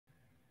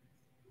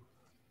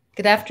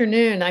Good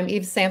afternoon. I'm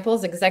Eve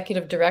Samples,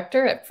 Executive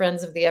Director at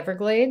Friends of the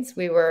Everglades.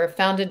 We were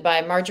founded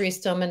by Marjorie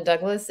Stoneman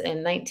Douglas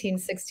in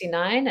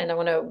 1969, and I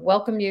want to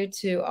welcome you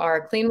to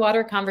our clean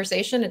water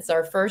conversation. It's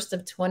our first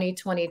of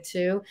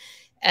 2022,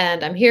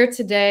 and I'm here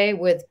today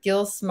with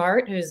Gil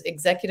Smart, who's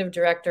Executive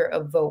Director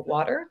of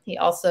VoteWater. He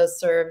also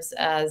serves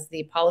as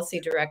the Policy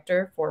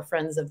Director for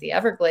Friends of the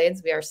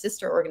Everglades. We are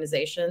sister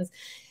organizations.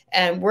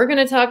 And we're going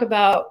to talk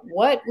about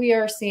what we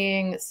are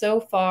seeing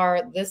so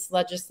far this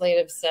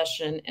legislative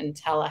session in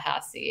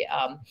Tallahassee.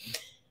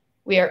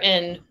 We are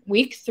in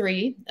week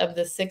 3 of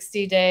the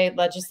 60-day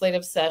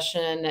legislative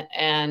session.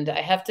 And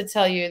I have to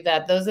tell you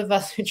that those of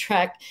us who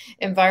track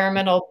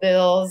environmental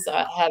bills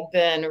have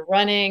been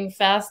running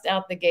fast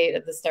out the gate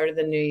at the start of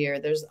the new year.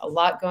 There's a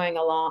lot going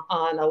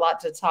on, a lot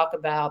to talk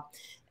about.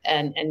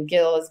 And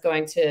Gil is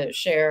going to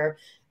share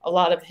a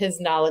lot of his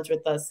knowledge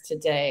with us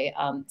today.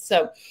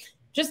 So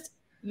just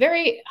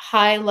very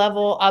high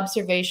level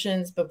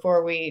observations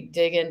before we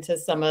dig into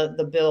some of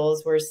the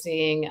bills we're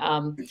seeing.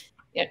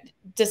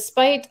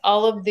 Despite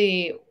all of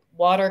the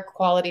water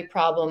quality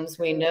problems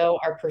we know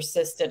are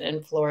persistent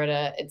in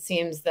Florida, it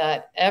seems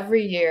that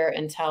every year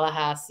in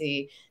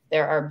Tallahassee,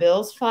 there are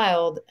bills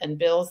filed and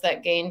bills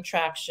that gain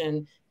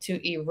traction to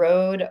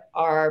erode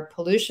our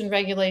pollution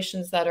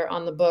regulations that are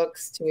on the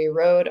books, to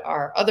erode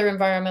our other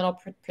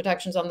environmental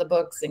protections on the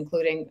books,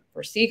 including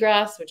for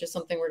seagrass, which is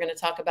something we're going to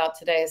talk about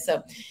today.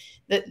 So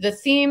the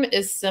theme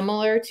is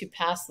similar to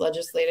past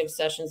legislative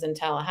sessions in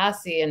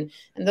Tallahassee. And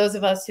those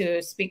of us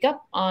who speak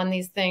up on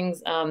these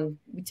things,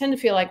 we tend to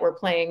feel like we're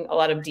playing a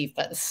lot of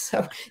defense.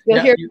 So you'll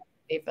hear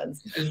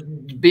defense.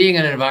 Being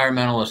an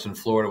environmentalist in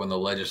Florida when the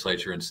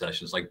legislature in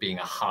session is like being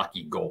a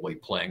hockey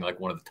goalie playing like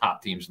one of the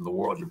top teams in the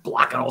world. You're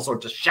blocking all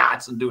sorts of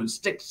shots and doing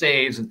stick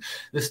saves and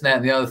this and that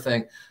and the other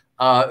thing.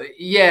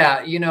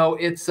 Yeah, you know,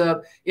 it's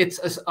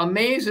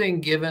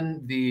amazing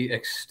given the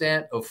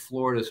extent of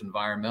Florida's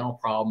environmental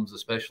problems,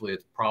 especially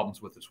its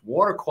problems with its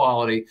water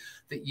quality,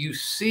 that you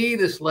see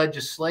this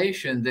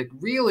legislation that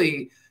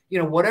really, you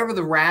know, whatever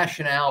the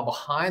rationale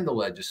behind the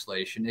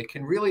legislation, it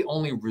can really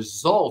only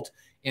result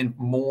in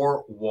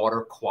more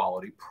water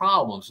quality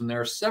problems. And there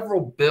are several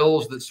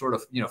bills that sort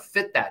of, you know,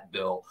 fit that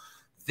bill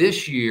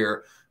this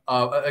year.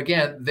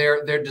 Again,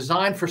 they're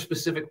designed for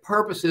specific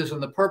purposes,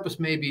 and the purpose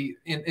may be,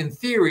 in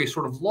theory,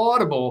 sort of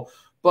laudable.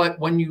 But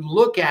when you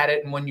look at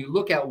it and when you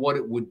look at what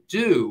it would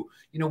do,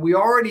 you know, we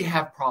already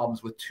have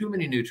problems with too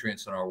many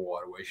nutrients in our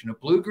waterways. You know,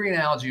 blue-green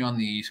algae on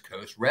the East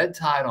Coast, red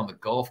tide on the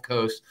Gulf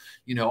Coast,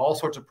 you know, all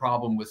sorts of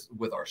problems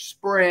with our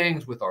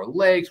springs, with our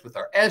lakes, with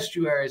our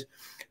estuaries.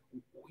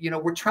 You know,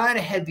 we're trying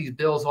to head these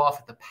bills off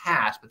at the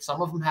pass, but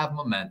some of them have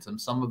momentum.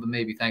 Some of them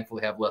maybe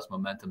thankfully have less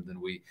momentum than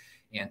we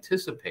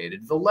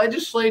anticipated. The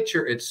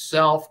legislature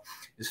itself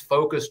is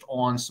focused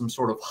on some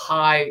sort of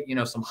high, you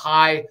know, some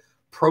high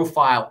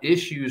profile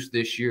issues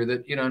this year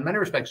that, you know, in many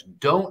respects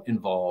don't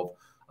involve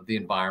the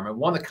environment.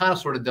 One that kind of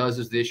sort of does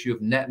is the issue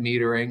of net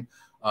metering.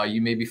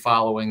 You may be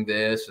following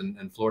this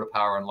and Florida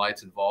Power and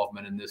Light's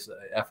involvement in this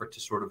effort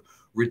to sort of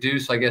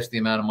reduce, I guess, the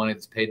amount of money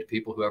that's paid to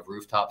people who have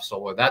rooftop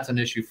solar. That's an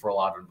issue for a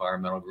lot of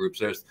environmental groups.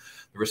 There's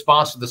the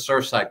response to the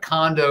Surfside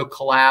condo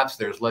collapse.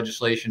 There's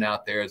legislation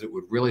out there that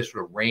would really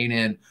sort of rein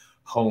in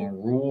home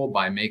rule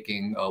by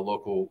making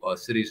local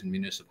cities and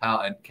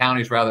municipalities and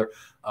counties rather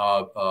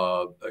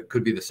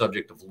could be the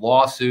subject of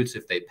lawsuits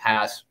if they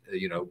pass,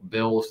 you know,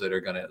 bills that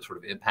are going to sort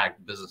of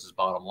impact businesses'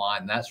 bottom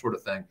line and that sort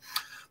of thing.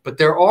 But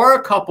there are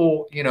a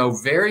couple, you know,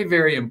 very,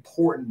 very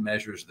important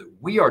measures that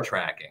we are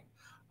tracking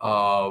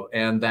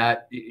and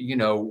that, you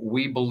know,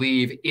 we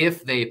believe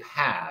if they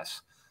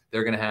pass,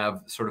 they're going to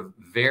have sort of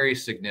very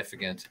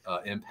significant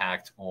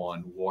impact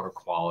on water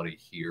quality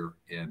here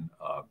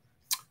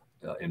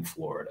in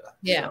Florida.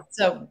 Yeah,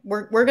 so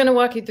we're going to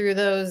walk you through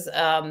those.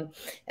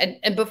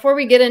 And before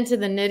we get into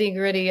the nitty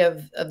gritty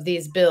of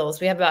these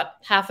bills, we have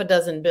about half a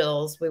dozen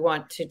bills we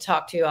want to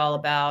talk to you all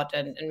about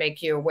and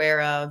make you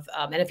aware of.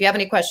 And if you have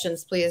any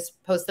questions, please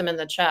post them in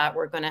the chat.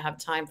 We're going to have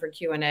time for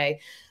Q&A.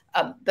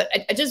 But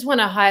I just want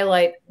to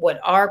highlight what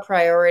our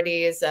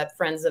priorities at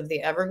Friends of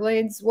the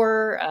Everglades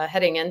were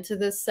heading into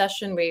this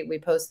session. We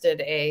posted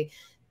a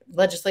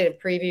legislative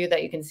preview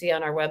that you can see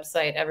on our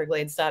website,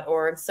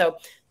 everglades.org. So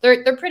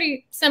they're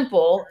pretty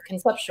simple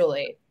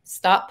conceptually.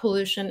 Stop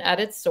pollution at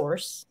its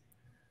source.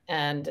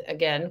 And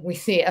again, we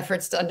see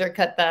efforts to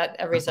undercut that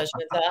every session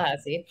in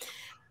Tallahassee.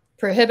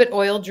 Prohibit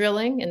oil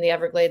drilling in the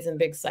Everglades and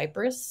Big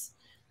Cypress.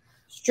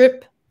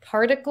 Strip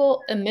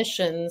particle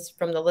emissions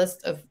from the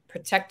list of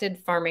protected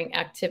farming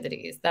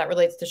activities. That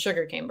relates to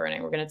sugarcane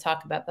burning. We're going to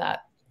talk about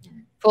that.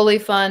 Fully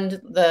fund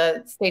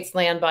the state's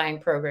land buying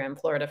program,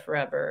 Florida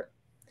Forever.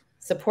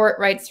 Support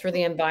rights for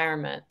the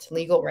environment,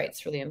 legal rights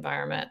for the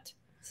environment,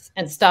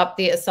 and stop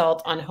the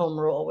assault on home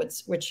rule,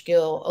 which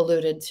Gil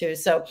alluded to.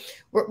 So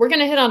we're going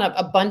to hit on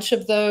a bunch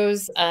of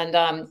those. And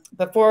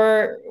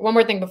one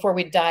more thing before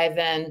we dive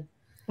in,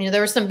 you know,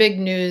 there was some big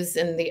news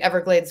in the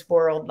Everglades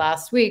world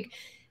last week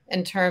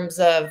in terms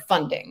of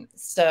funding.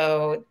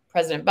 So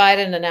President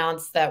Biden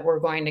announced that we're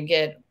going to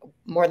get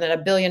more than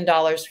 $1 billion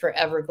for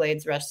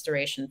Everglades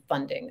restoration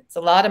funding. It's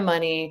a lot of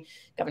money.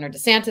 Governor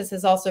DeSantis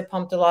has also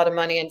pumped a lot of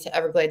money into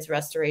Everglades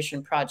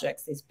restoration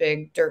projects, these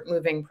big dirt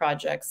moving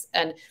projects.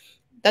 And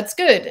that's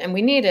good, and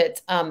we need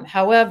it.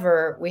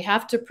 However, we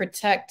have to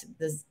protect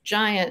this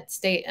giant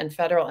state and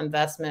federal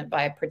investment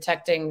by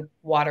protecting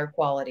water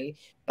quality,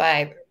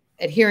 by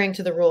adhering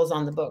to the rules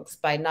on the books,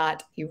 by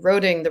not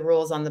eroding the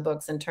rules on the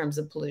books in terms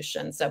of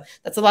pollution. So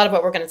that's a lot of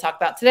what we're going to talk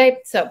about today.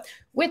 So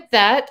with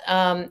that,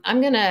 I'm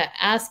going to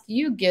ask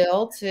you,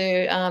 Gil,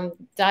 to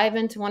dive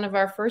into one of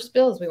our first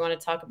bills we want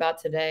to talk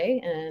about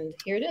today. And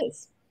here it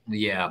is.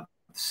 Yeah.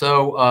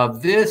 So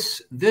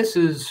this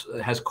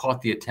has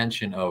caught the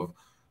attention of,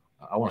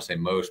 I want to say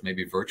most,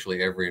 maybe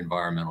virtually every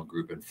environmental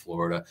group in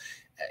Florida.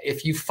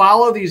 If you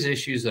follow these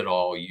issues at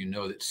all, you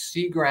know that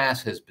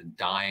seagrass has been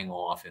dying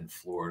off in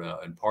Florida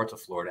and parts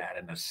of Florida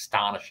at an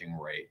astonishing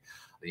rate.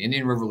 The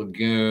Indian River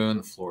Lagoon,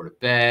 the Florida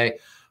Bay,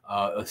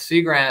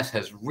 seagrass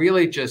has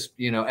really just,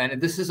 and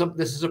this is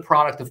a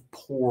product of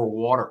poor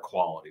water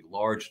quality,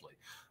 largely.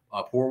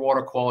 Poor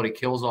water quality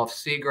kills off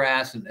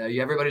seagrass, and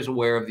everybody's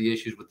aware of the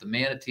issues with the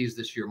manatees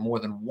this year. More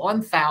than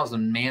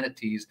 1,000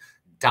 manatees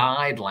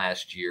died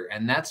last year,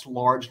 and that's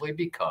largely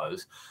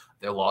because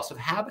their loss of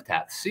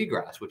habitat,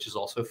 seagrass, which is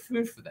also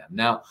food for them.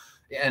 Now,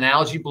 and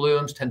algae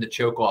blooms tend to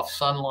choke off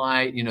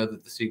sunlight,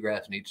 that the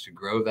seagrass needs to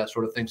grow, that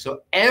sort of thing.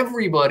 So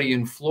everybody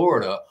in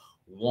Florida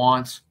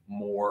wants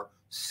more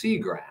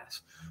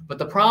seagrass. But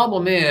the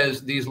problem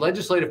is these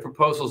legislative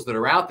proposals that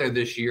are out there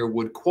this year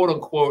would, quote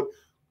unquote,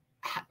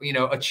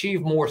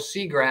 achieve more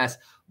seagrass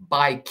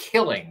by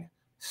killing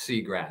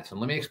seagrass. And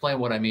let me explain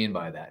what I mean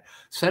by that.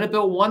 Senate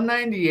Bill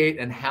 198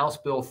 and House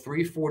Bill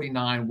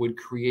 349 would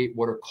create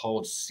what are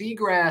called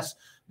seagrass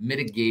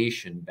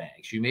mitigation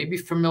banks. You may be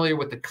familiar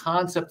with the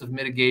concept of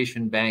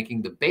mitigation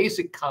banking. The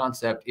basic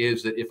concept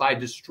is that if I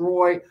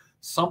destroy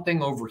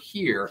something over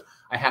here,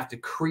 I have to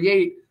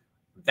create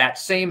that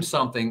same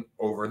something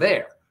over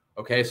there.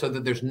 Okay, so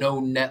that there's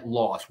no net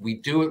loss. We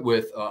do it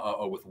with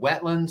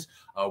wetlands.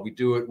 We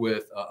do it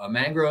with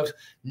mangroves.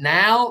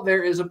 Now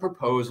there is a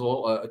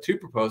proposal, two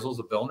proposals,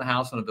 a bill in the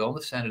House and a bill in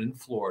the Senate in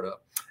Florida.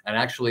 And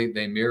actually,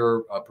 they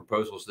mirror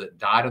proposals that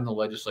died in the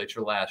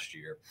legislature last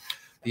year.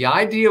 The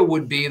idea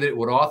would be that it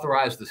would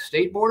authorize the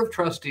State Board of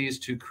Trustees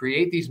to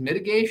create these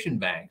mitigation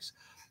banks.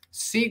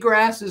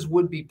 Seagrasses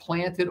would be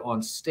planted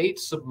on state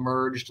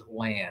submerged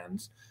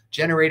lands,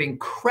 generating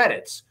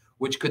credits,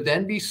 which could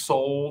then be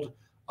sold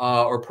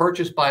or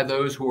purchased by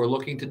those who are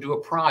looking to do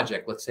a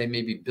project, let's say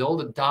maybe build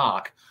a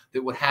dock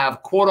that would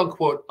have, quote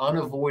unquote,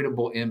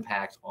 unavoidable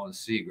impacts on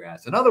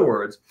seagrass. In other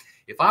words,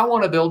 if I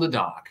want to build a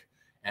dock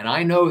and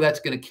I know that's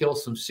going to kill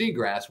some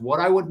seagrass, what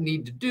I would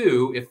need to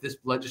do if this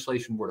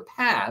legislation were to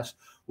pass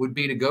would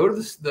be to go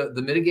to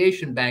the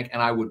mitigation bank,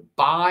 and I would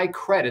buy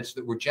credits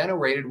that were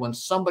generated when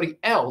somebody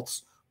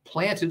else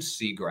planted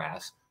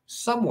seagrass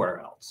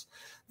somewhere else.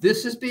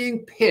 This is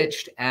being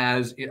pitched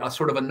as a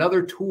sort of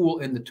another tool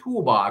in the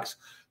toolbox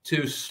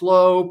to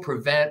slow,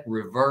 prevent,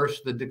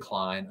 reverse the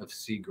decline of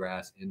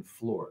seagrass in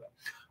Florida.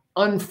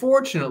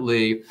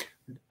 Unfortunately,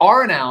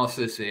 our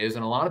analysis is,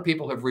 and a lot of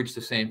people have reached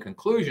the same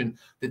conclusion,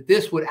 that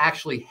this would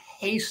actually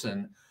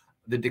hasten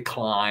the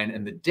decline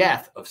and the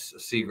death of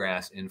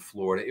seagrass in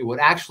Florida. It would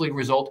actually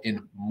result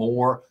in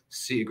more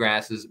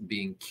seagrasses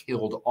being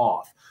killed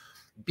off,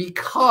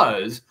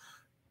 because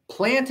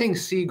planting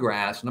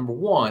seagrass, number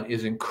one,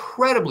 is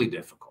incredibly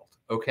difficult.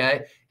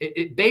 Okay,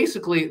 it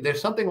basically,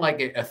 there's something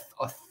like a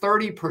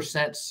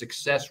 30%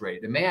 success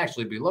rate. It may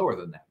actually be lower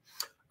than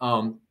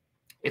that.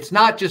 It's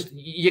not just,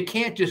 you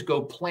can't just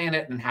go plant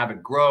it and have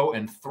it grow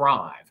and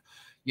thrive,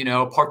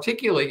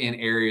 particularly in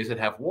areas that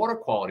have water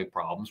quality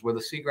problems, where the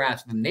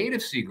seagrass, the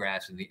native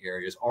seagrass in the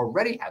area is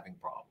already having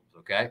problems.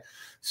 Okay,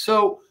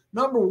 so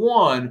number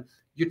one,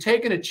 you're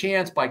taking a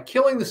chance by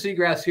killing the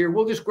seagrass here.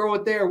 We'll just grow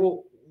it there.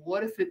 Well,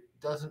 what if it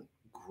doesn't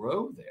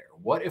grow there?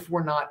 What if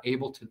we're not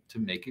able to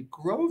make it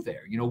grow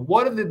there?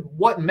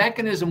 What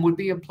mechanism would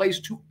be in place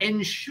to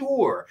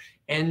ensure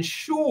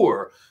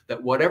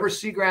that whatever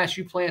seagrass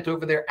you plant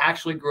over there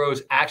actually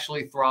grows,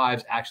 actually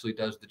thrives, actually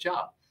does the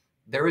job?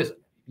 There isn't.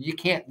 You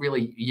can't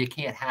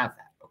have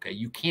that. Okay,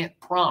 you can't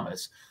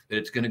promise that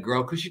it's going to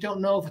grow because you don't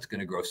know if it's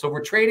going to grow. So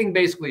we're trading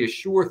basically a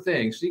sure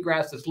thing,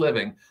 seagrass that's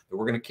living, that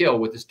we're going to kill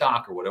with this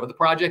dock or whatever the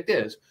project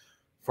is,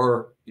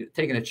 for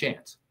taking a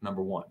chance.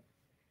 Number one.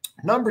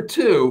 Number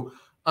two,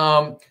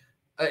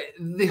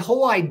 the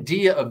whole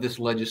idea of this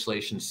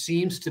legislation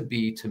seems to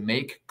be to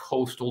make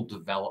coastal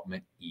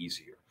development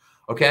easier.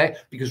 Okay,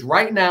 because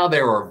right now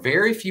there are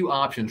very few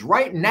options.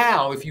 Right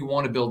now, if you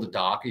want to build a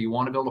dock or you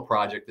want to build a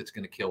project that's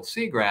going to kill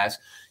seagrass,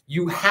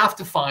 you have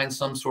to find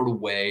some sort of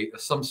way,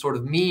 some sort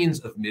of means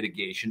of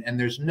mitigation, and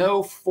there's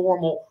no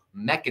formal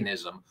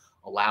mechanism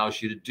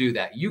allows you to do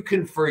that. You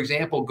can, for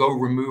example, go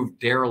remove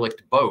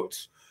derelict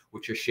boats,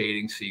 which are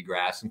shading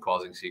seagrass and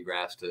causing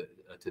seagrass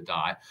to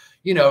die.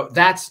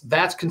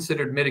 That's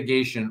considered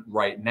mitigation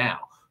right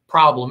now.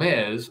 Problem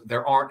is,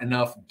 there aren't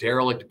enough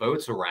derelict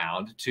boats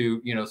around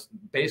to,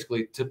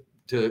 basically to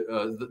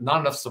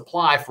not enough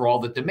supply for all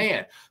the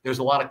demand. There's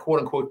a lot of quote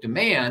unquote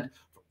demand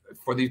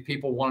for these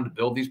people wanting to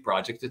build these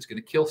projects that's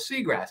going to kill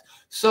seagrass.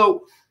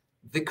 So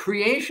the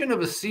creation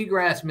of a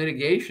seagrass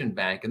mitigation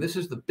bank, and this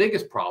is the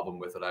biggest problem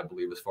with it, I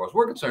believe, as far as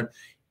we're concerned,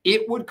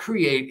 it would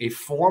create a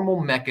formal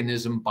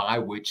mechanism by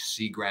which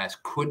seagrass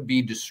could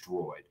be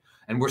destroyed.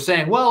 And we're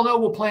saying, well, no,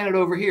 we'll plant it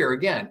over here.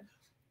 Again,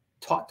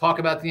 talk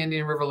about the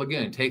Indian River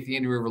Lagoon. Take the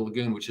Indian River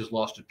Lagoon, which has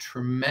lost a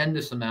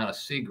tremendous amount of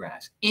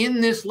seagrass.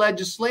 In this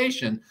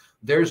legislation,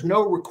 there's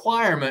no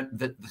requirement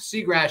that the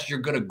seagrass you're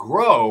going to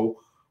grow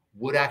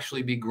would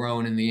actually be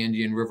grown in the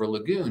Indian River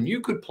Lagoon. You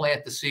could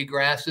plant the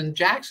seagrass in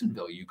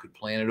Jacksonville. You could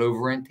plant it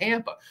over in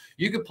Tampa.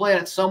 You could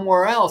plant it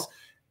somewhere else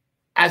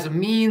as a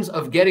means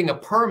of getting a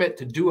permit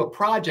to do a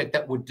project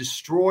that would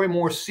destroy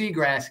more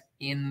seagrass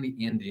in the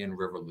Indian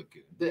River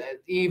Lagoon.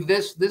 Eve,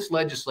 this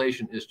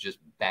legislation is just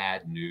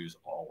bad news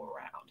all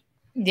around.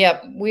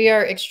 Yep, we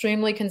are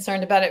extremely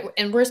concerned about it.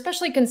 And we're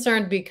especially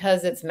concerned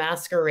because it's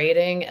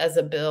masquerading as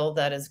a bill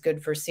that is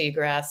good for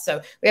seagrass.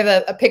 So we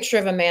have a picture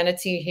of a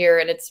manatee here,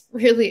 and it's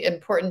really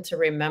important to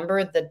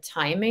remember the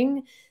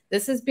timing.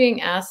 This is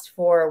being asked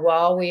for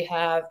while we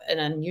have an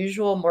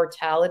unusual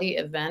mortality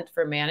event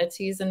for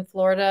manatees in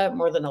Florida.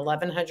 More than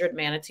 1,100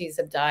 manatees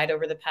have died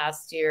over the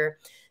past year,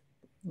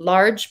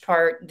 large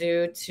part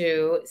due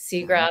to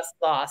seagrass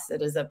loss.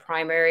 It is a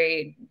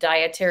primary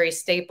dietary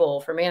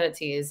staple for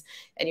manatees.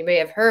 And you may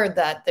have heard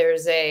that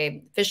there's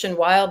a Fish and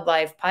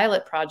Wildlife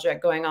pilot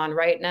project going on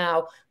right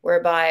now,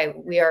 whereby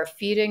we are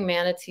feeding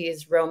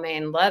manatees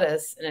romaine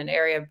lettuce in an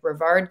area of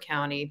Brevard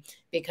County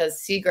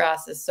because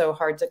seagrass is so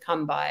hard to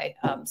come by.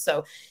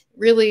 So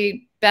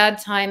really bad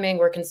timing.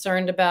 We're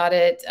concerned about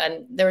it.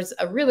 And there's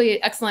a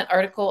really excellent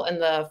article in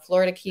the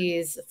Florida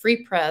Keys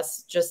Free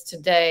Press just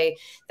today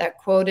that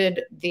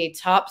quoted the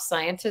top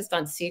scientist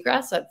on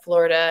seagrass at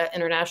Florida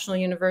International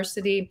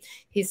University.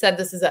 He said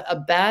this is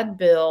a bad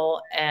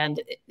bill,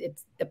 and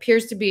it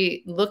appears to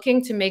be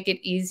looking to make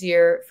it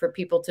easier for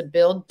people to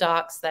build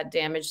docks that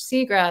damage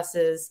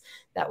seagrasses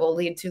that will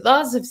lead to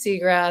loss of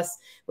seagrass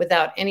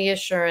without any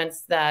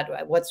assurance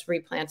that what's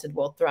replanted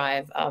will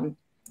thrive.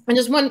 And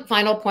just one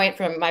final point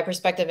from my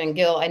perspective, and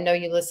Gil, I know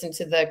you listened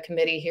to the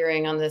committee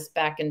hearing on this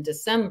back in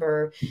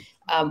December,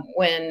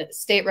 when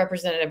State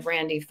Representative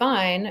Randy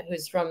Fine,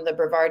 who's from the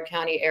Brevard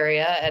County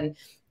area, and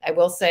I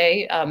will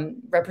say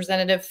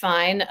Representative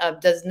Fine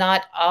does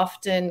not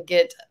often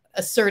get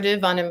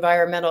assertive on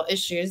environmental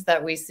issues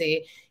that we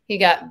see. He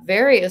got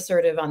very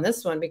assertive on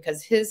this one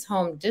because his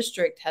home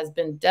district has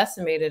been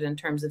decimated in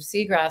terms of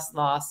seagrass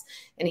loss.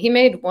 And he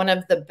made one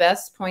of the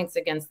best points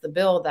against the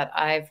bill that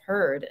I've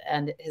heard.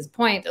 And his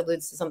point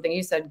alludes to something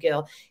you said,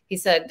 Gil. He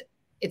said,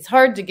 it's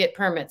hard to get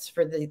permits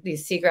for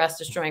these seagrass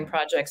destroying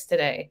projects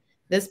today.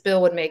 This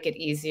bill would make it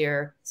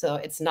easier. So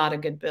it's not a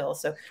good bill.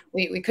 So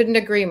we couldn't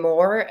agree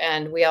more.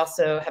 And we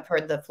also have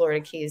heard the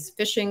Florida Keys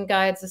Fishing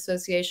Guides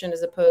Association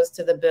is opposed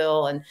to the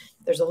bill. And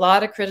there's a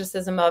lot of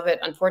criticism of it.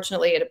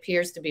 Unfortunately, it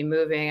appears to be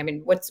moving. I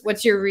mean,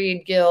 what's your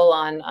read, Gil,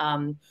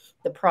 on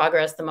the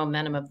progress, the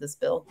momentum of this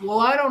bill?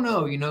 Well, I don't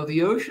know. You know,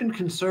 the Ocean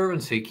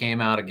Conservancy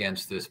came out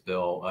against this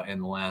bill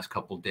in the last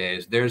couple of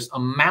days. There's a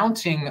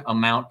mounting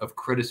amount of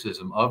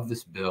criticism of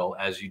this bill,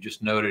 as you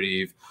just noted,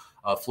 Eve.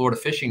 Florida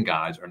fishing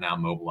guides are now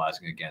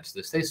mobilizing against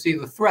this. They see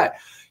the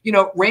threat. You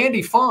know,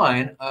 Randy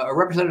Fine,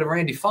 Representative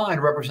Randy Fine,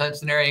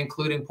 represents an area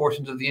including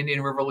portions of the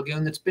Indian River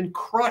Lagoon that's been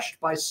crushed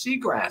by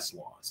seagrass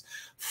loss.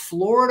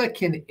 Florida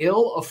can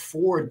ill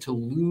afford to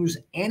lose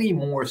any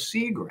more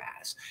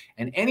seagrass,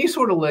 and any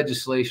sort of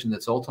legislation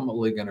that's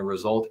ultimately going to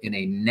result in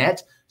a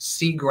net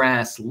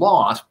seagrass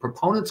loss.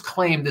 Proponents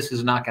claim this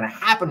is not going to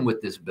happen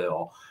with this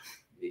bill.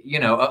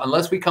 You know,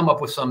 unless we come up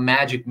with some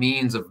magic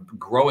means of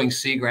growing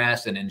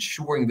seagrass and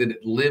ensuring that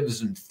it lives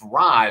and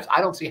thrives,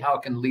 I don't see how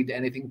it can lead to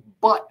anything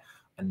but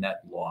a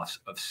net loss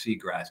of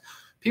seagrass.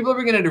 People are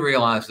beginning to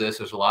realize this.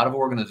 There's a lot of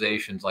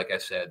organizations, like I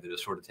said, that have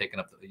sort of taken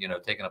up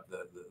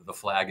the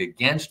flag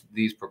against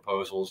these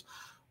proposals.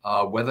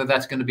 Whether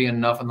that's going to be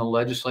enough in the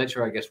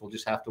legislature, I guess we'll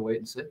just have to wait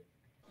and see.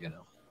 You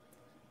know.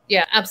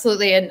 Yeah,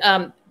 absolutely.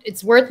 And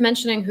it's worth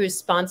mentioning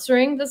who's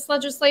sponsoring this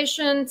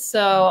legislation.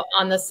 So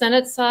on the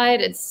Senate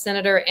side, it's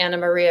Senator Ana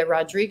Maria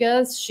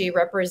Rodriguez. She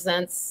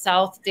represents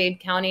South Dade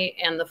County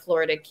and the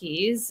Florida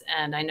Keys.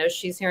 And I know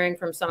she's hearing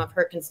from some of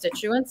her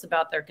constituents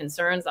about their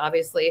concerns.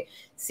 Obviously,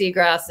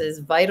 seagrass is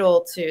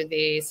vital to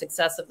the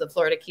success of the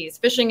Florida Keys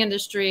fishing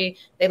industry.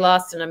 They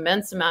lost an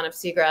immense amount of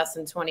seagrass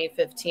in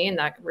 2015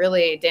 that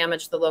really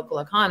damaged the local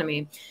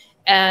economy.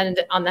 And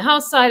on the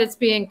House side, it's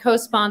being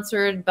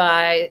co-sponsored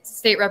by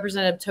State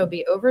Representative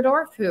Toby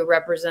Overdorf, who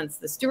represents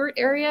the Stewart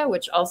area,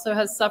 which also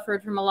has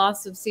suffered from a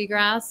loss of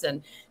seagrass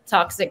and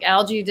toxic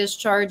algae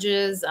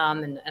discharges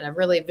and a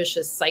really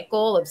vicious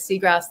cycle of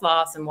seagrass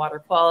loss and water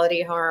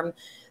quality harm.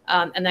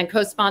 And then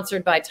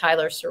co-sponsored by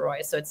Tyler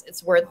Soroy. So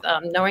it's worth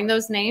knowing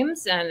those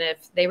names. And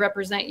if they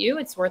represent you,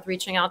 it's worth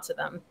reaching out to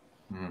them.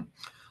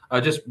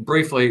 Just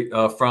briefly,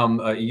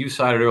 you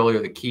cited earlier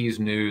the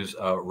Keys News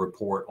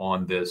report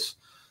on this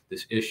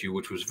issue,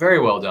 which was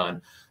very well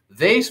done.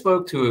 They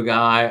spoke to a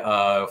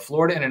guy,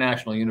 Florida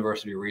International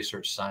University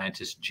research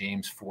scientist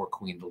James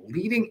Forqueen, the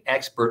leading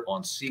expert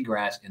on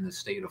seagrass in the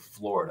state of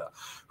Florida,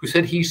 who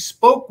said he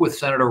spoke with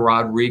Senator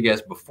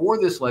Rodriguez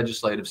before this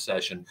legislative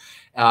session.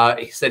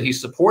 He said he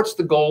supports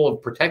the goal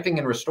of protecting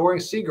and restoring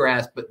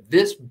seagrass, but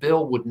this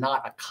bill would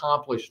not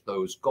accomplish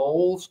those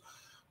goals.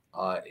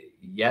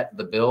 Yet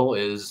the bill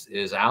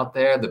is out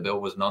there. The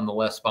bill was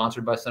nonetheless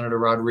sponsored by Senator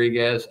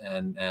Rodriguez,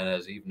 and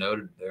as Eve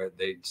noted,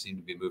 they seem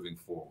to be moving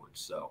forward.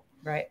 So.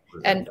 Right.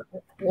 And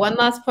one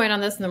last point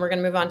on this, and then we're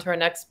going to move on to our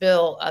next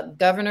bill.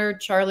 Governor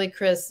Charlie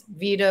Crist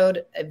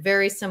vetoed a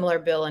very similar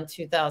bill in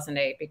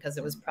 2008 because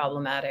it was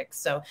problematic.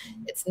 So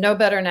it's no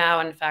better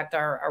now. In fact,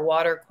 our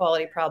water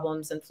quality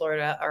problems in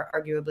Florida are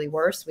arguably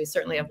worse. We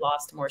certainly have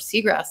lost more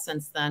seagrass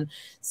since then.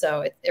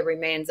 So it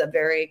remains a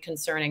very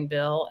concerning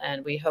bill.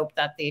 And we hope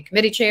that the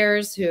committee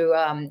chairs who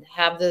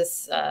have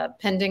this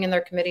pending in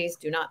their committees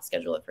do not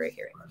schedule it for a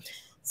hearing.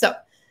 So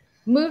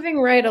moving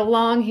right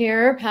along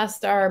here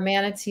past our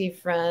manatee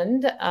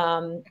friend,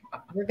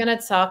 we're going to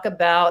talk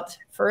about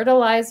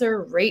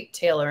fertilizer rate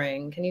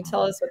tailoring. Can you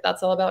tell us what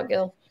that's all about,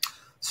 Gil?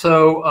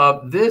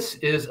 So this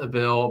is a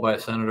bill by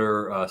Senate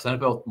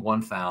Bill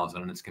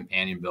 1000 and its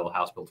companion bill,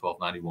 House Bill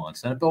 1291.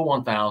 Senate Bill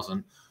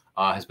 1000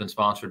 has been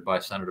sponsored by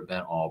Senator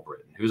Ben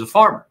Albritton, who's a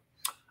farmer.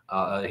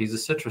 He's a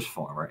citrus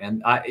farmer.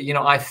 And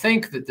I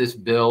think that this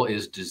bill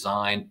is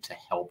designed to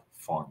help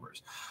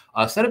farmers.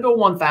 Senate Bill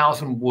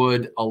 1000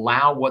 would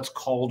allow what's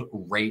called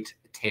rate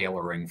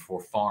tailoring for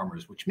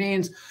farmers, which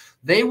means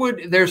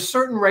there's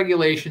certain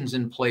regulations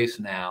in place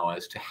now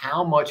as to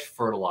how much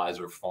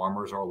fertilizer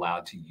farmers are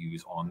allowed to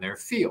use on their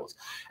fields.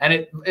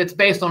 And it's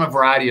based on a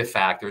variety of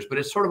factors, but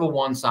it's sort of a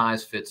one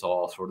size fits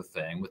all sort of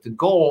thing, with the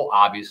goal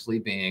obviously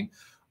being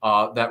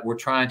that we're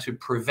trying to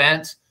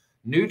prevent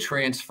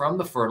nutrients from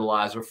the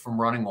fertilizer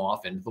from running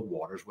off into the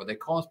waters where they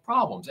cause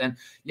problems. And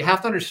you have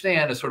to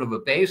understand a sort of a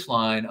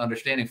baseline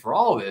understanding for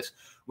all of this,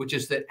 which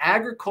is that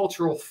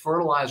agricultural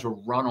fertilizer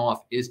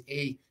runoff is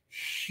a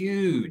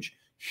huge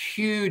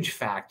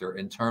factor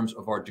in terms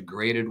of our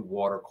degraded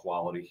water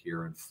quality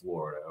here in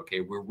Florida. Okay,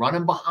 we're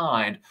running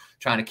behind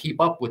trying to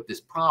keep up with this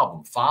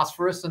problem,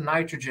 phosphorus and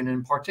nitrogen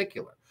in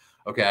particular.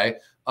 Okay,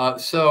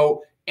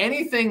 so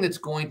anything that's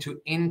going to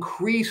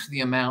increase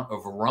the amount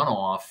of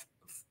runoff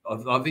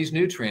of these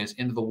nutrients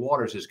into the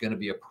waters is going to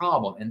be a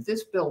problem. And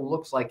this bill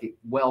looks like it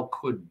well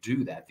could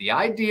do that. The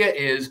idea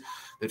is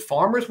that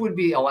farmers would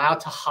be allowed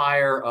to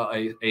hire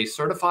a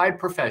certified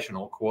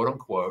professional, quote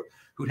unquote,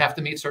 who'd have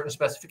to meet certain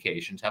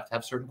specifications, have to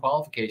have certain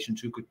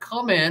qualifications, who could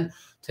come in,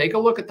 take a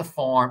look at the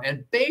farm,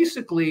 and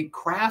basically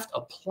craft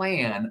a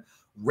plan,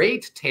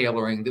 rate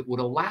tailoring, that would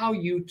allow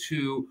you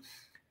to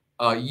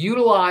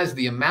utilize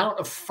the amount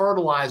of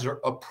fertilizer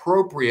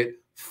appropriate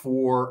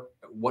for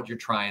what you're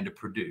trying to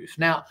produce.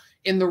 Now,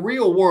 in the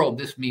real world,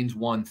 this means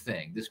one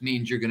thing. This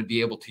means you're going to be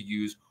able to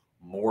use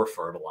more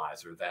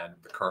fertilizer than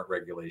the current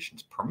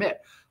regulations permit.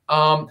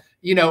 Albritton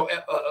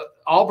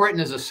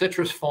is a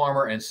citrus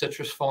farmer, and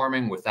citrus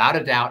farming, without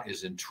a doubt,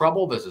 is in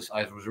trouble.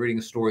 I was reading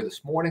a story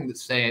this morning that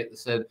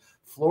said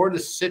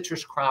Florida's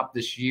citrus crop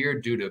this year,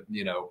 due to,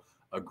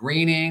 a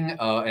greening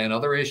and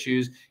other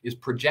issues, is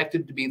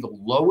projected to be the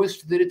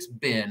lowest that it's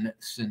been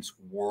since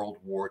World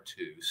War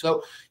II.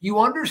 So you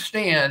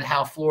understand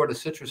how Florida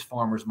citrus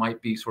farmers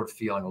might be sort of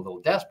feeling a little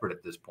desperate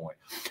at this point.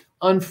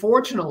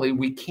 Unfortunately,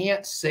 we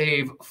can't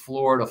save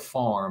Florida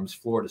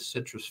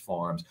citrus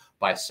farms,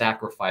 by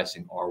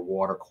sacrificing our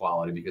water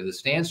quality, because it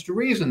stands to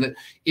reason that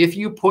if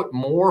you put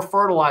more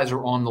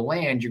fertilizer on the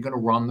land, you're going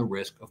to run the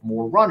risk of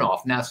more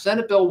runoff. Now,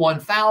 Senate Bill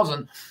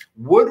 1000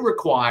 would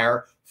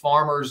require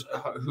farmers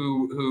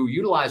who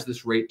utilize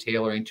this rate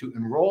tailoring to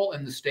enroll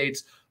in the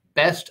state's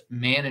best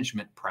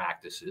management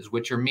practices,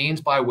 which are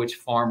means by which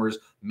farmers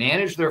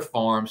manage their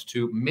farms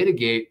to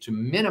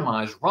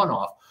minimize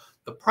runoff.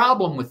 The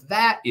problem with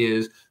that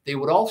is they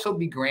would also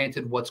be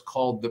granted what's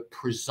called the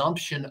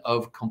presumption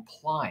of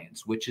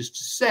compliance, which is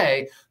to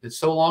say that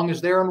so long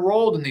as they're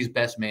enrolled in these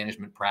best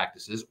management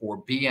practices,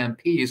 or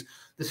BMPs,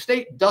 the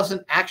state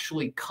doesn't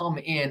actually come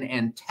in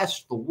and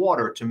test the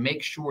water to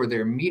make sure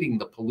they're meeting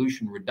the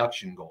pollution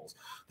reduction goals.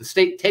 The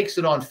state takes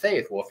it on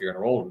faith. Well, if you're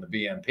enrolled in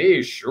the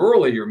BMP,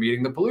 surely you're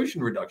meeting the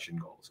pollution reduction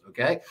goals.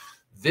 Okay.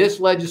 This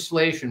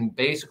legislation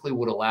basically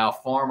would allow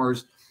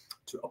farmers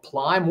to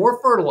apply more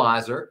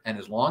fertilizer, and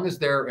as long as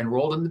they're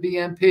enrolled in the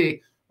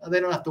BMP, they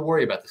don't have to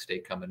worry about the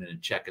state coming in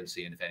and checking,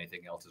 seeing if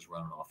anything else is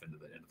running off into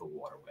the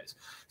waterways.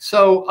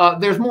 So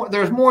there's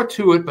more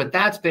to it, but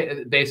that's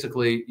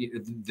basically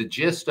the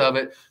gist of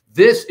it.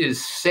 This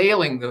is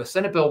sailing. The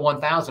Senate Bill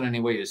 1000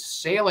 anyway is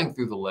sailing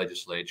through the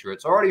legislature.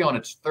 It's already on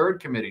its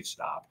third committee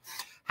stop.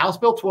 House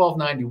Bill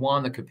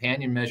 1291, the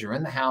companion measure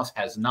in the House,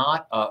 has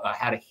not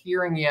had a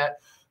hearing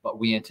yet, but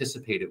we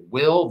anticipate it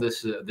will.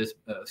 This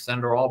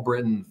Senator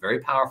Albritton, very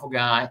powerful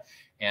guy,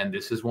 and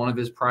this is one of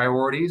his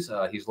priorities.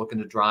 He's looking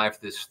to drive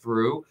this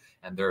through,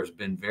 and there's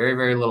been very,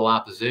 very little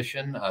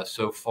opposition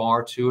so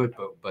far to it.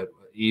 But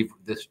Eve,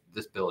 this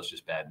bill is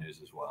just bad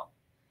news as well.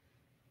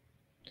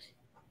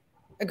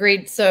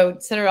 Agreed. So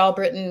Senator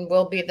Albritton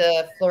will be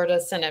the Florida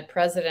Senate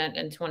president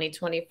in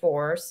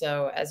 2024.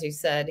 So as you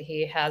said,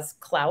 he has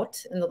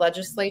clout in the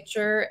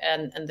legislature,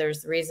 and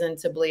there's reason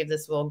to believe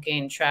this will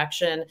gain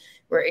traction.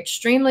 We're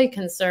extremely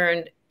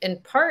concerned in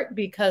part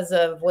because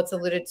of what's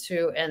alluded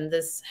to in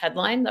this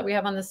headline that we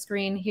have on the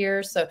screen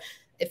here. So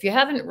if you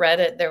haven't read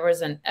it, there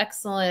was an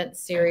excellent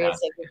series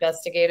of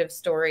investigative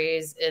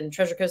stories in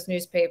Treasure Coast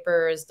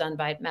newspapers done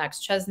by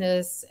Max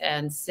Chesnes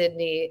and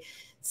Sydney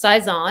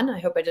Saison. I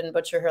hope I didn't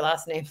butcher her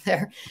last name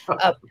there.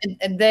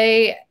 And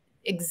they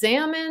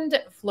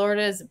examined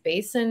Florida's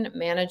basin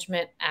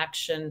management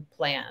action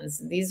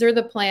plans. These are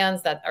the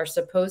plans that are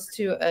supposed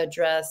to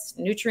address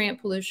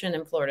nutrient pollution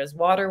in Florida's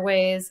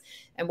waterways.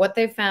 And what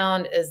they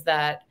found is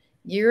that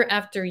year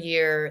after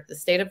year, the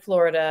state of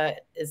Florida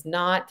is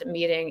not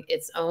meeting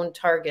its own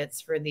targets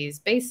for these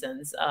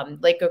basins.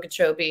 Lake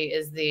Okeechobee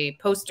is the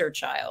poster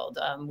child.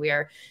 We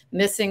are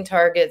missing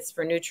targets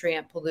for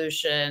nutrient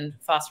pollution,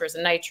 phosphorus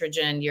and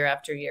nitrogen year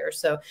after year.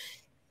 So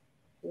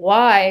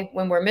why,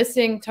 when we're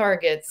missing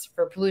targets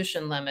for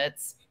pollution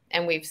limits,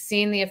 and we've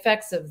seen the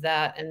effects of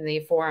that in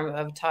the form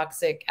of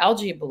toxic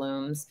algae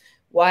blooms,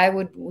 why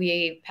would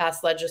we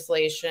pass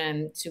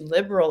legislation to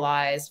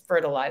liberalize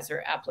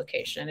fertilizer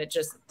application? It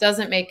just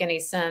doesn't make any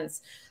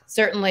sense.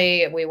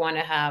 Certainly, we want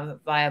to have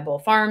viable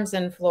farms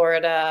in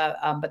Florida,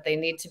 but they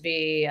need to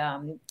be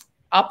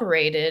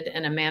operated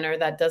in a manner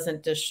that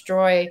doesn't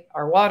destroy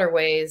our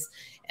waterways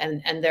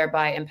and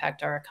thereby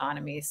impact our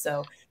economy.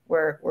 So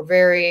we're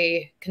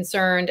very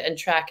concerned and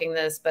tracking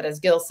this, but as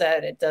Gil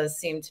said, it does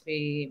seem to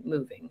be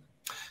moving.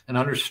 And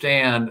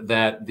understand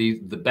that the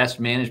best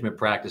management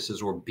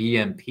practices, or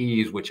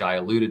BMPs, which I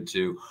alluded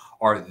to,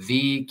 are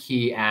the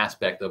key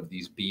aspect of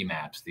these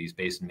BMAPs, these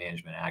basin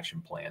management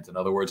action plans. In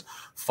other words,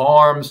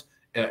 farms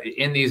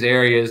in these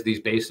areas,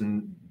 these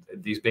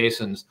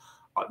basins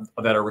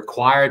that are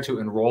required to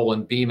enroll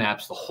in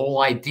BMAPs, the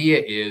whole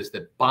idea is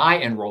that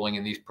by enrolling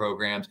in these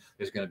programs,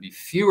 there's going to be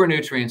fewer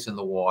nutrients in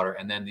the water,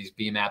 and then these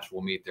BMAPs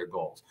will meet their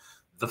goals.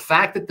 The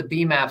fact that the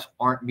BMAPs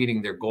aren't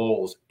meeting their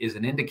goals is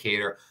an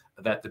indicator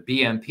that the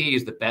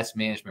BMPs, the best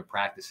management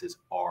practices,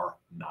 are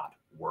not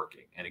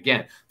working. And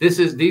again, this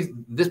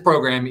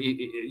program,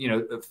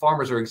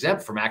 farmers are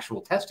exempt from actual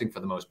testing for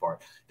the most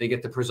part. They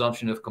get the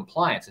presumption of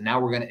compliance. And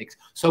now we're going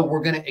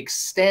to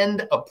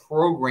extend a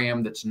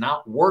program that's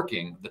not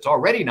working, that's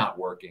already not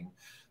working,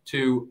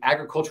 to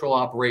agricultural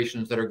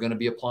operations that are going to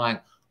be applying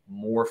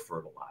more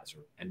fertilizer.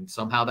 And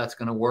somehow that's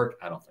going to work?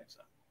 I don't think so.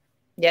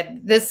 Yeah,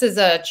 this is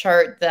a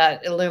chart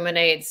that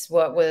illuminates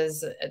what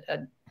was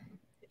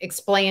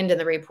explained in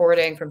the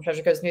reporting from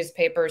Treasure Coast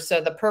newspapers.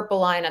 So the purple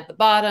line at the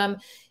bottom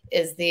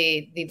is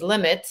the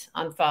limit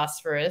on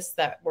phosphorus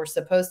that we're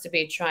supposed to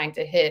be trying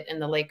to hit in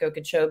the Lake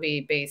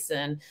Okeechobee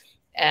Basin.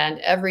 And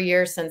every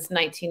year since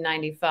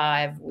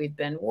 1995, we've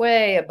been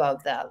way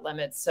above that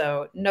limit.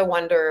 So no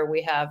wonder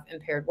we have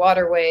impaired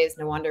waterways.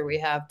 No wonder we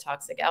have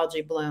toxic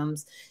algae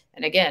blooms.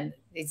 And again,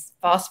 these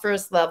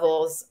phosphorus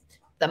levels,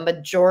 the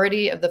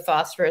majority of the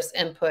phosphorus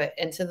input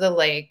into the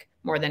lake,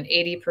 more than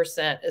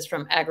 80%, is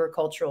from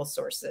agricultural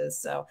sources.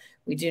 So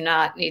we do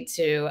not need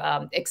to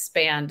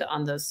expand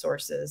on those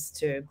sources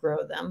to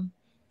grow them.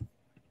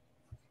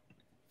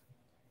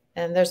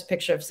 And there's a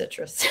picture of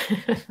citrus.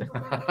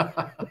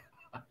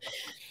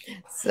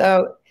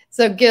 So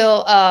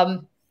Gil,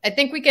 I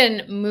think we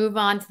can move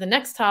on to the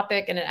next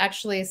topic, and it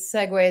actually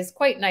segues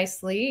quite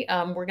nicely.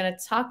 We're going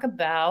to talk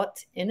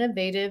about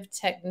innovative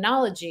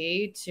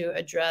technology to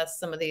address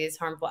some of these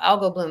harmful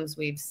algal blooms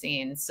we've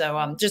seen.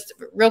 So just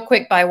real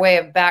quick, by way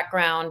of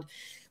background,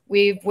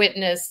 we've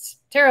witnessed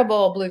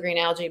terrible blue-green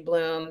algae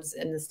blooms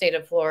in the state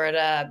of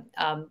Florida,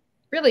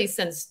 really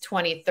since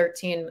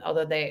 2013,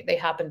 although they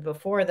happened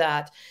before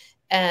that.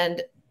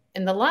 And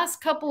in the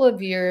last couple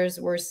of years,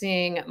 we're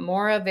seeing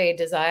more of a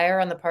desire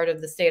on the part of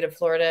the state of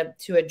Florida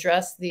to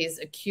address these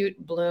acute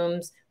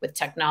blooms with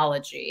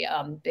technology,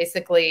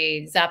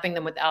 basically zapping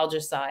them with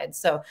algicides.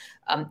 So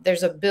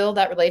there's a bill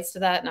that relates to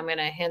that, and I'm going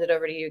to hand it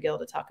over to you, Gil,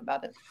 to talk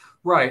about it.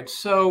 Right.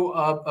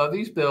 So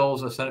these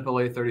bills, Senate Bill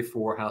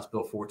 834, House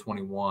Bill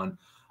 421,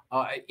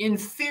 in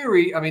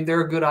theory, I mean, they're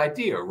a good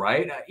idea,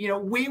 right?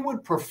 We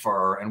would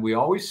prefer, and we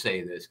always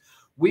say this,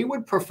 we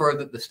would prefer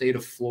that the state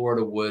of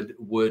Florida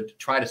would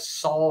try to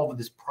solve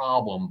this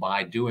problem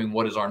by doing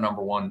what is our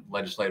 #1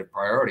 legislative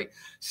priority,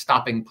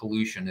 stopping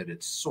pollution at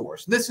its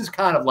source. This is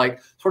kind of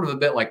like sort of a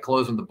bit like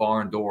closing the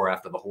barn door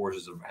after the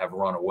horses have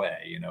run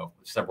away,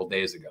 several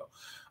days ago.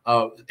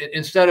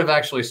 Instead of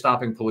actually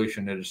stopping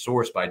pollution at its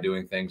source by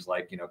doing things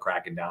like,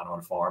 cracking down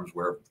on farms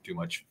where too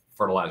much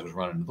fertilizer is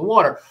running into the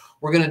water,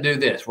 we're going to do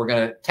this.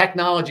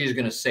 Technology is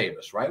going to save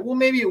us, right? Well,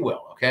 maybe it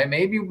will. Okay.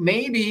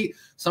 Maybe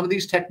some of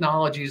these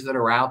technologies that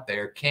are out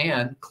there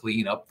can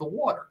clean up the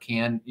water,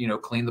 can,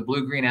 clean the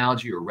blue-green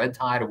algae or red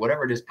tide or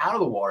whatever it is out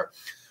of the water.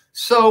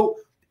 So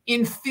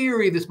in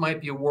theory, this might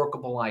be a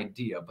workable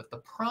idea, but the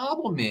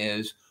problem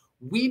is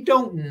we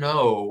don't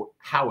know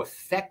how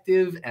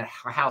effective and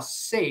how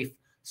safe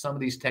some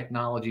of these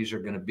technologies are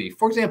going to be.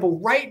 For example,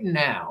 right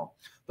now,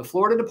 the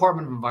Florida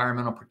Department of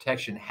Environmental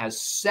Protection has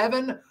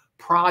 7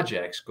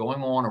 projects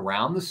going on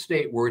around the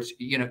state where it's,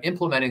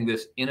 implementing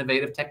this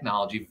innovative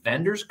technology.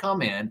 Vendors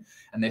come in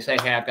and they say,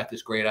 hey, I've got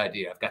this great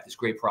idea. I've got this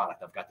great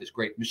product. I've got this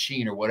great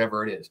machine or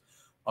whatever it is.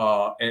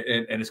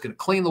 And it's going to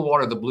clean the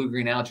water, the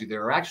blue-green algae.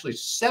 There are actually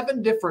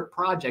 7 different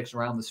projects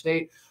around the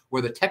state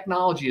where the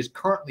technology is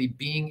currently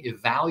being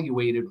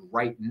evaluated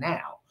right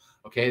now.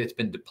 Okay, it's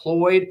been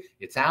deployed.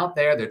 It's out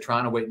there. They're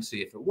trying to wait and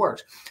see if it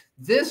works.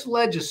 This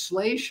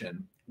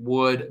legislation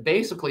would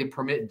basically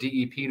permit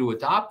DEP to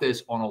adopt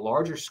this on a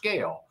larger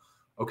scale.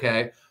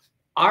 Okay.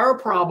 Our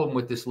problem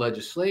with this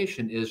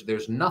legislation is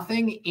there's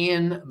nothing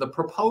in the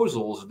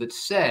proposals that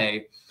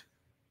say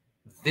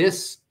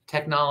this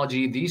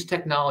technology, these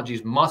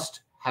technologies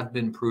must have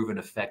been proven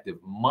effective,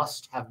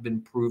 must have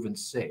been proven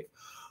safe.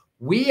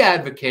 We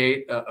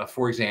advocate,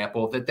 for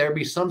example, that there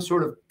be some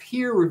sort of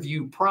peer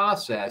review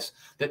process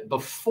that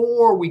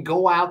before we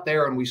go out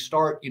there and we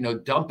start,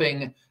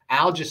 dumping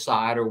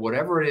algicide or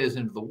whatever it is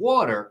into the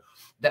water,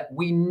 that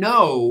we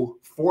know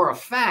for a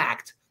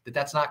fact that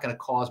that's not going to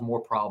cause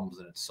more problems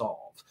than it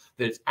solves,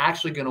 that it's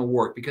actually going to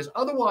work. Because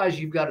otherwise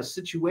you've got a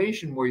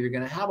situation where you're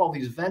going to have all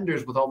these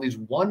vendors with all these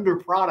wonder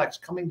products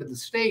coming to the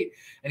state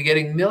and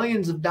getting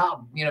millions of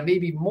dollars,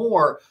 maybe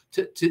more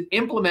to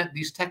implement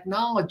these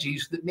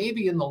technologies that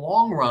maybe in the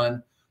long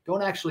run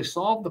don't actually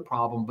solve the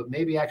problem, but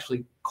maybe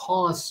actually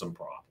cause some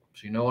problems.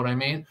 You know what I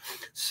mean?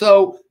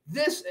 So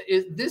this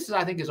is,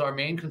 I think, is our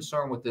main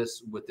concern with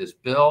this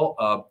bill.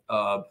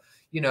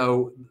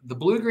 The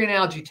Blue-Green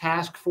Algae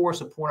Task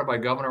Force appointed by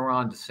Governor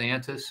Ron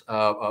DeSantis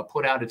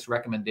put out its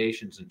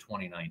recommendations in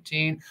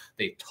 2019.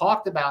 They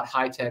talked about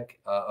high-tech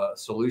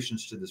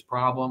solutions to this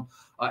problem.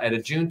 At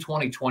a June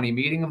 2020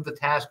 meeting of the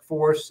task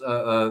force,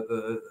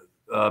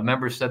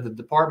 members said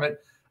the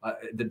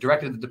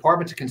directed the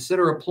department to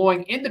consider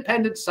employing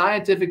independent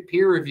scientific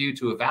peer review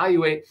to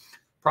evaluate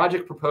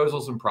project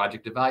proposals and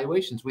project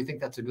evaluations. We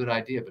think that's a good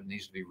idea, but it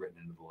needs to be written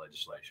into the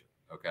legislation.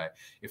 Okay.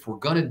 If we're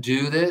going to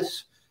do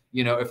this,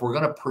 if we're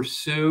going to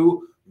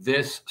pursue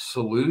this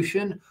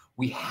solution,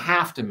 we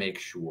have to make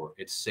sure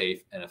it's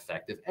safe and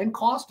effective and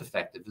cost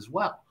effective as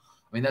well.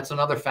 I mean, that's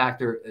another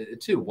factor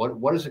too.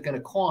 What is it going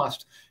to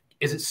cost?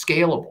 Is it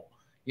scalable?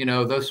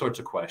 Those sorts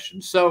of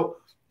questions. So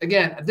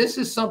again, this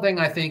is something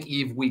I think,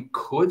 Eve, we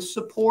could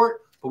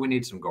support, but we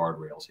need some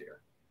guardrails here.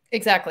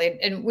 Exactly.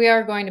 And we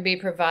are going to be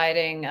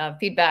providing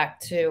feedback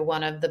to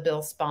one of the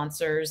bill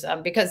sponsors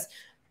because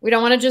we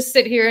don't want to just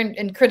sit here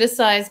and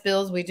criticize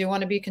bills. We do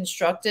want to be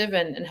constructive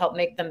and help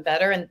make them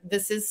better. And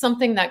this is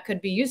something that could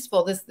be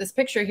useful. This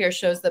picture here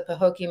shows the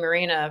Pahokee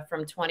Marina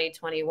from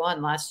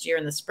 2021. Last year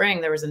in the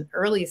spring, there was an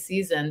early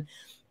season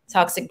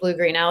toxic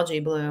blue-green algae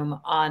bloom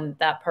on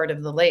that part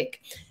of the lake.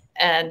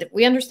 And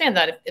we understand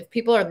that if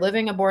people are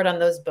living aboard on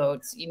those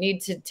boats, you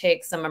need to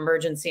take some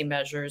emergency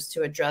measures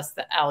to address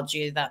the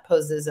algae that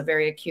poses a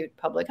very acute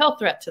public health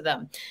threat to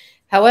them.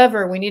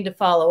 However, we need to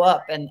follow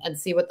up and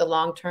see what the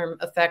long-term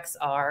effects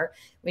are.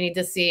 We need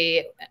to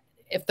see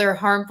if they're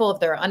harmful, if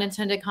there are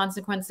unintended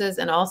consequences,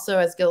 and also,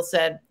 as Gil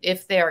said,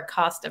 if they are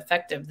cost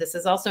effective. This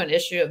is also an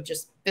issue of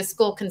just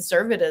fiscal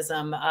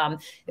conservatism.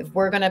 If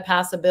we're going to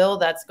pass a bill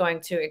that's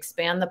going to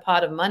expand the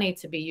pot of money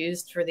to be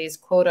used for these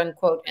quote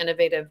unquote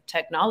innovative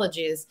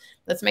technologies,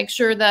 let's make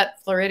sure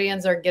that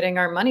Floridians are getting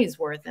our money's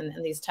worth in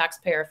these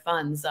taxpayer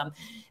funds. And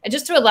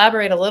just to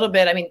elaborate a little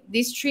bit, I mean,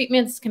 these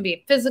treatments can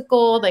be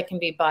physical, they can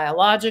be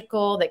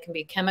biological, they can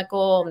be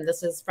chemical. And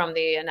this is from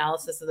the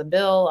analysis of the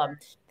bill.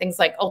 Things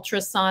like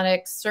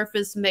ultrasonic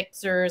surface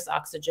mixers,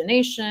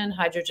 oxygenation,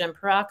 hydrogen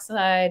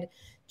peroxide,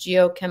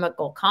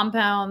 geochemical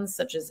compounds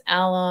such as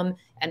alum,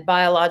 and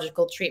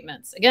biological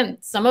treatments. Again,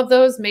 some of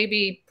those may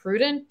be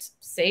prudent,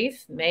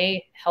 safe,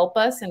 may help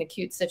us in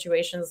acute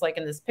situations like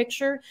in this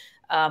picture.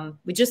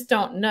 We just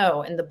don't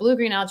know. And the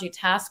Blue-Green Algae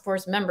Task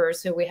Force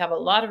members, who we have a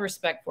lot of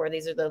respect for,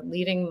 these are the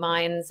leading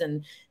minds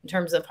in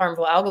terms of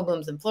harmful algal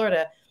blooms in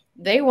Florida,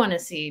 they want to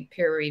see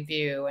peer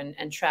review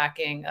and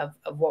tracking of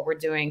what we're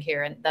doing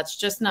here. And that's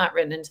just not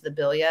written into the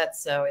bill yet.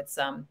 So it's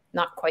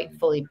not quite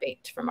fully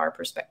baked from our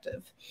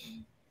perspective.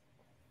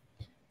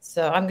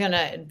 So I'm going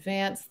to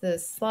advance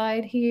this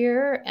slide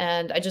here,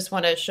 and I just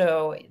want to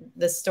show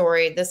this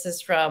story. This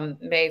is from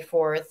May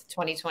 4th,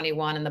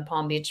 2021 in the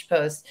Palm Beach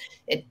Post.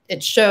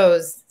 It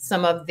shows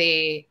some of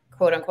the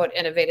quote unquote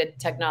innovative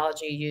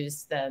technology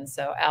used then.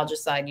 So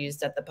algicide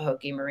used at the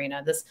Pahokee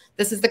Marina.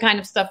 This is the kind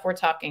of stuff we're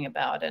talking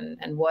about,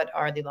 and what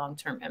are the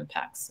long-term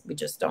impacts? We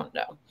just don't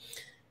know.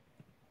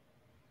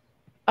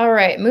 All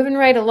right, moving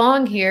right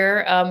along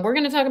here, we're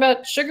going to talk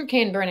about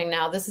sugarcane burning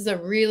now. This is a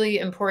really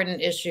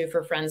important issue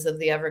for Friends of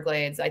the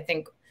Everglades. I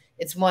think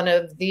it's one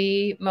of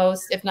the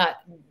most, if not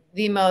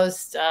the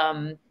most,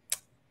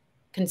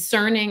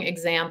 concerning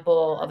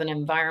example of an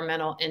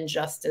environmental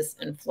injustice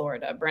in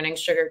Florida, burning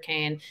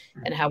sugarcane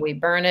and how we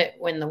burn it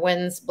when the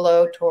winds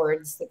blow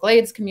towards the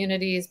Glades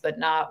communities, but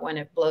not when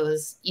it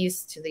blows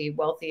east to the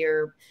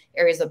wealthier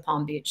areas of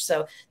Palm Beach.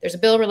 So there's a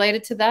bill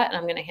related to that, and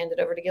I'm going to hand it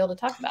over to Gil to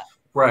talk about.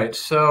 Right.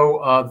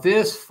 So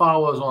this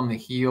follows on the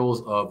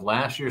heels of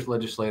last year's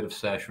legislative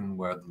session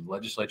where the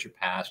legislature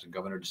passed and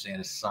Governor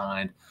DeSantis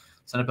signed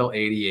Senate Bill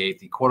 88,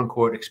 the quote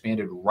unquote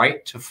expanded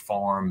right to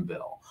farm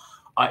bill.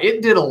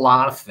 It did a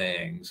lot of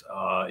things,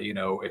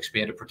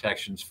 expanded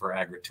protections for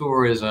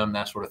agritourism,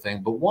 that sort of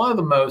thing. But one of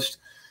the most,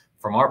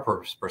 from our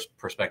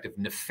perspective,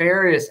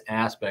 nefarious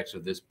aspects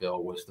of this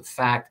bill was the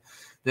fact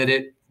that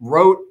it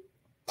wrote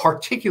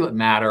particulate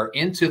matter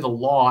into the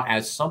law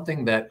as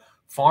something that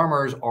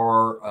farmers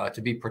are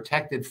to be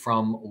protected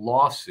from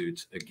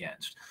lawsuits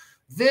against.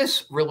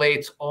 This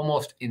relates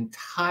almost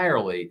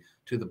entirely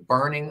to the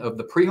burning of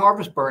the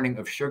pre-harvest burning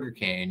of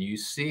sugarcane. You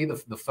see the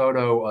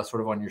photo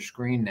sort of on your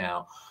screen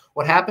now.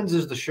 What happens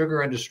is the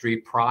sugar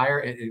industry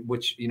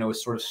which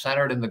is sort of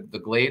centered in the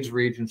Glades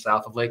region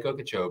south of Lake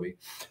Okeechobee,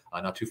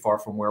 not too far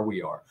from where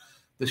we are.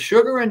 The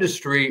sugar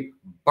industry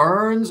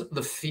burns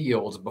the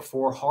fields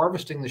before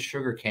harvesting the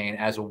sugarcane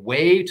as a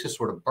way to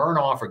sort of burn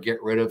off or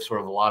get rid of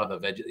sort of a lot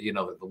of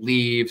the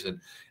leaves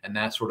and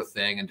that sort of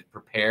thing, and to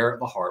prepare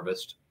the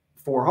harvest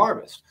for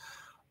harvest.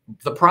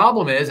 The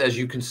problem is, as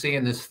you can see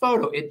in this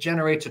photo, it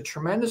generates a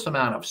tremendous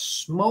amount of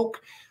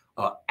smoke,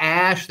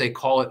 ash. They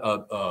call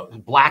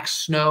it black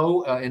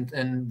snow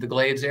in the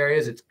Glades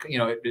areas.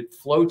 It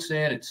floats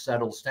in, it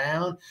settles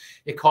down.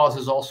 It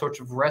causes all sorts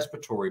of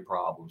respiratory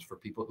problems for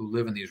people who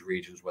live in these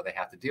regions where they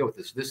have to deal with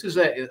this. This is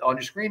on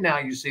your screen now.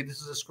 You see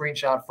this is a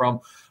screenshot from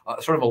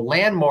sort of a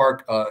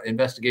landmark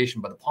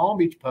investigation by the Palm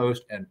Beach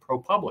Post and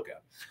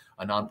ProPublica,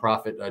 a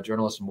nonprofit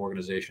journalism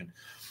organization.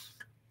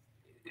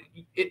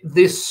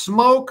 This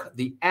smoke,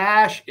 the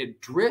ash, it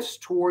drifts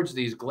towards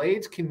these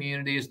Glades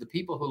communities. The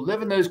people who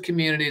live in those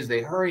communities,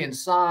 they hurry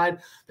inside.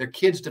 Their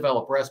kids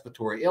develop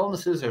respiratory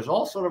illnesses. There's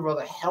all sort of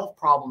other health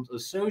problems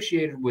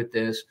associated with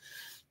this.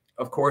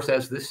 Of course,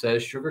 as this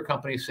says, sugar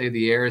companies say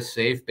the air is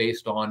safe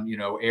based on,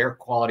 air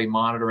quality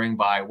monitoring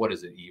by, what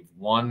is it, Eve?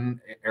 One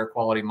air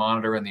quality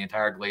monitor in the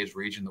entire Glades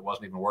region that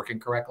wasn't even working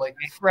correctly.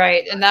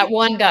 Right. And that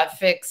one got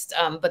fixed,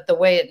 but the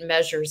way it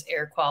measures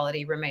air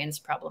quality remains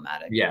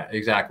problematic. Yeah,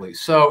 exactly.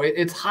 So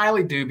it's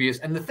highly dubious.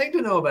 And the thing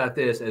to know about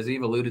this, as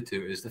Eve alluded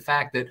to, is the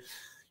fact that,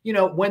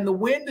 when the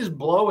wind is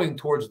blowing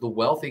towards the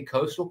wealthy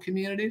coastal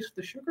communities,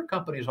 the sugar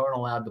companies aren't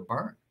allowed to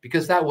burn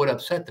because that would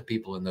upset the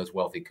people in those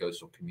wealthy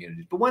coastal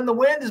communities. But when the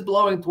wind is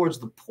blowing towards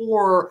the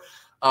poor,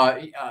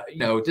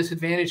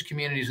 disadvantaged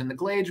communities in the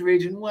Glades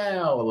region,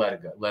 well, let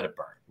it go, let it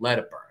burn, let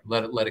it burn,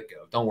 let it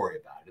go. Don't worry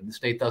about it. And the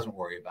state doesn't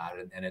worry about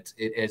it. And it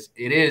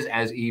is,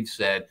 as Eve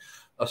said,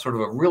 a sort of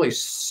a really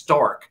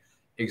stark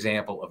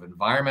example of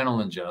environmental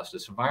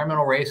injustice,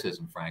 environmental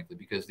racism, frankly,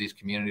 because these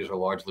communities are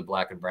largely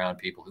Black and brown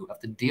people who have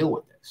to deal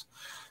with this.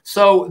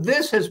 So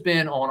this has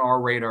been on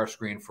our radar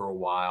screen for a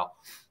while.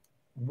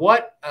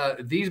 What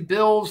these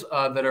bills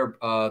that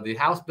are the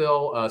House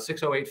Bill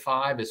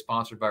 6085 is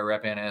sponsored by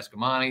Rep. Anna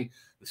Eskamani.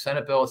 The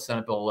Senate Bill, it's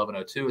Senate Bill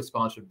 1102, it's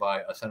sponsored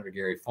by Senator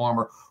Gary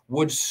Farmer,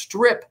 would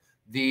strip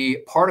the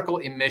particle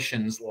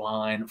emissions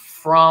line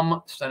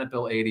from Senate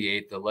Bill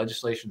 88, the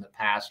legislation that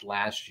passed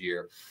last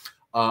year.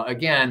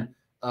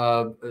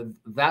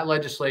 That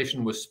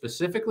legislation was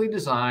specifically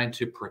designed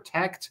to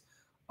protect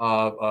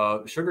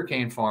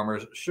sugarcane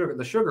farmers,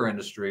 the sugar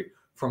industry,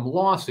 from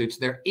lawsuits.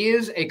 There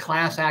is a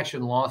class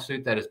action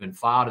lawsuit that has been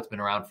filed. It's been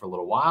around for a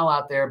little while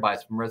out there by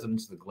some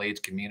residents of the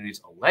Glades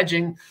communities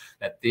alleging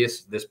that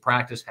this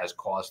practice has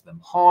caused them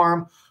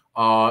harm.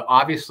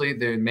 Obviously,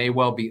 there may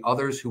well be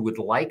others who would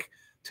like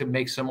to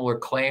make similar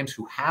claims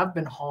who have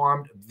been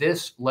harmed.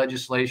 This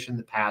legislation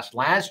that passed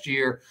last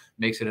year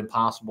makes it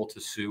impossible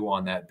to sue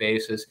on that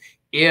basis.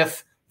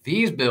 If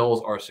these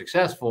bills are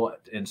successful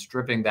in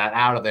stripping that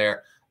out of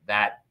there,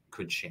 that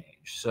could change.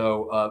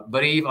 So,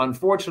 but Eve,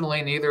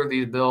 unfortunately, neither of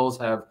these bills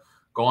have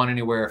gone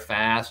anywhere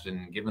fast.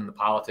 And given the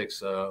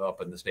politics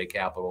up in the state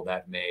capitol,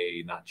 that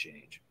may not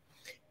change.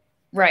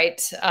 Right.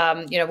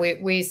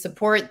 We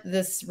support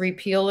this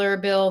repealer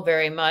bill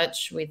very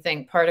much. We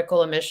think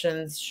particle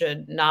emissions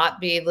should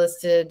not be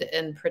listed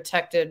in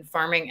protected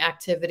farming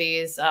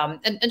activities.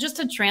 And just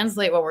to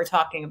translate what we're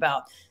talking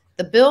about,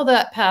 the bill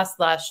that passed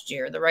last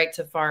year, the Right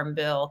to Farm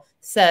bill,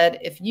 said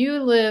if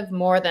you live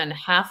more than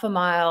half a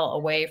mile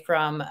away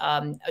from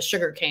a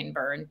sugarcane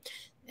burn,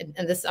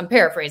 and this, I'm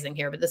paraphrasing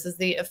here, but this is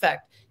the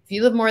effect. If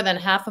you live more than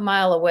half a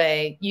mile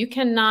away, you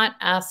cannot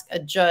ask a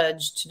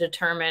judge to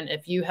determine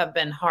if you have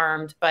been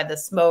harmed by the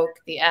smoke,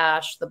 the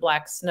ash, the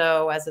black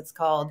snow, as it's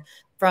called,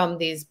 from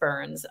these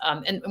burns.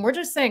 And we're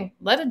just saying,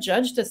 let a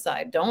judge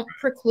decide. Don't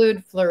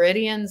preclude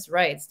Floridians'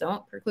 rights.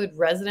 Don't preclude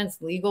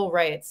residents' legal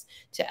rights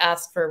to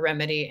ask for a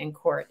remedy in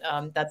court.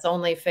 That's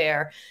only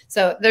fair.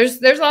 So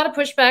there's a lot of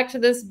pushback to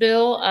this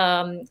bill.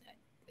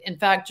 In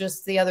fact,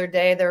 just the other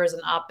day, there was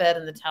an op-ed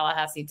in the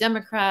Tallahassee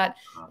Democrat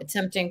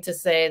attempting to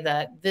say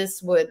that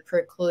this would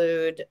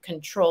preclude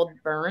controlled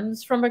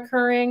burns from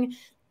occurring.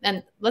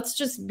 And let's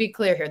just be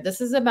clear here. This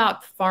is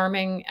about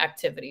farming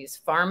activities,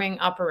 farming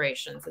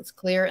operations. It's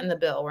clear in the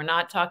bill. We're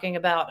not talking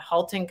about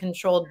halting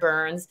controlled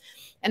burns.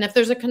 And if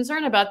there's a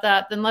concern about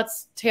that, then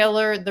let's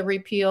tailor the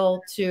repeal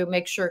to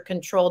make sure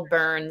controlled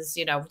burns,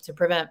 to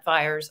prevent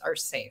fires, are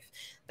safe.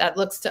 That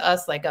looks to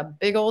us like a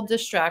big old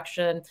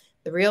distraction.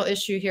 The real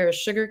issue here is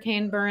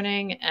sugarcane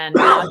burning, and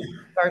not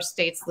our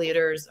state's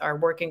leaders are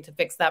working to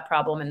fix that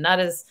problem. And that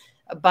is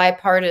a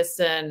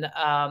bipartisan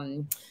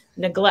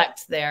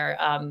neglect there.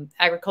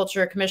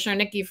 Agriculture Commissioner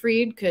Nikki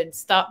Fried could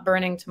stop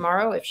burning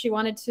tomorrow if she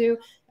wanted to.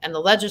 And the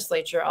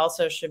legislature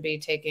also should be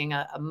taking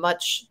a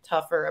much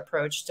tougher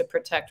approach to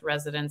protect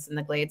residents in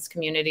the Glades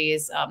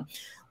communities.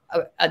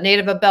 A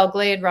native of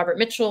Belglade, Robert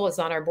Mitchell, is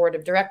on our board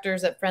of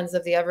directors at Friends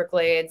of the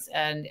Everglades,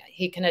 and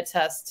he can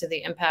attest to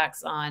the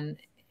impacts on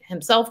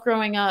himself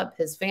growing up,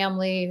 his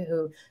family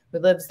who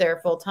lives there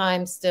full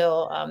time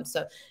still.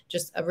 So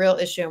just a real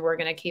issue, and we're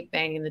going to keep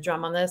banging the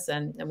drum on this.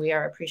 And we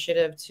are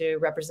appreciative to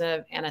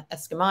Representative Anna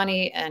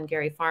Escamani and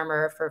Gary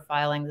Farmer for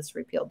filing this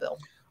repeal bill.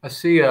 I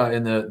see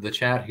in the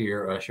chat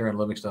here, Sharon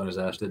Livingstone has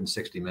asked, didn't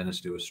 60 Minutes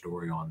do a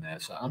story on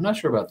this? I'm not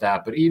sure about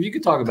that, but Eve, you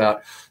could talk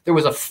about, there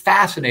was a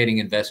fascinating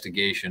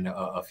investigation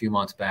a few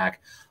months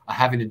back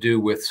having to do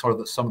with sort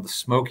of some of the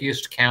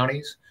smokiest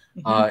counties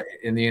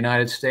in the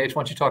United States. Why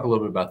don't you talk a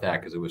little bit about that?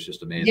 Because it was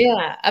just amazing.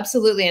 Yeah,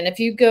 absolutely. And if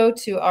you go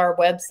to our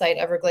website,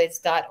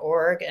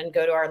 everglades.org, and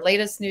go to our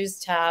latest news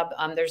tab,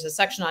 there's a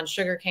section on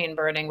sugarcane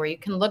burning where you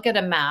can look at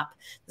a map.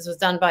 This was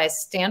done by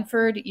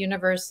Stanford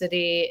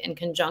University in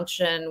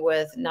conjunction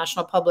with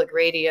National Public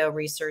Radio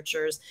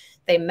researchers.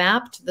 They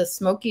mapped the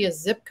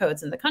smokiest zip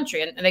codes in the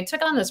country. And they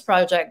took on this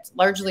project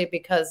largely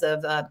because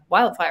of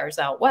wildfires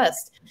out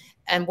west.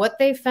 And what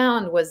they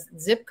found was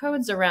zip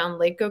codes around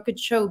Lake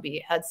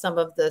Okeechobee had some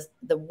of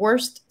the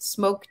worst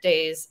smoke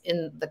days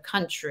in the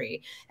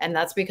country. And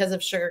that's because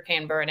of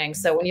sugarcane burning.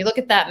 So when you look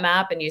at that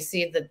map and you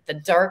see the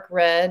dark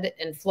red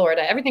in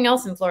Florida, everything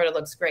else in Florida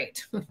looks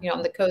great,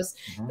 on the coast,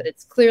 but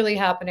it's clearly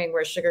happening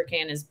where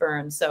sugarcane is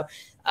burned. So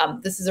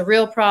this is a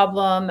real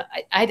problem.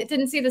 I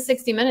didn't see the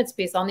 60 Minutes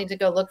piece. I'll need to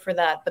go look for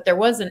that. But there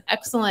was an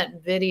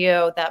excellent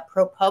video that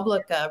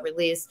ProPublica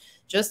released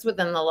just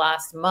within the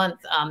last month,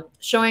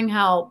 showing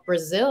how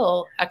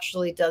Brazil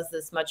actually does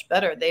this much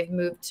better. They've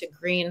moved to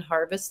green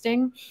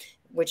harvesting,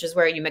 which is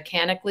where you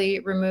mechanically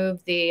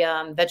remove the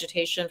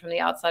vegetation from the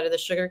outside of the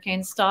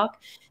sugarcane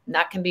stalk. And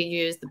that can be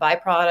used, the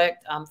byproduct,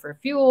 for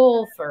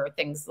fuel, for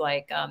things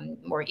like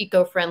more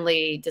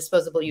eco-friendly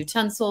disposable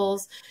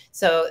utensils.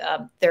 So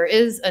there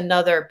is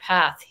another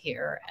path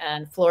here,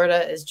 and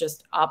Florida is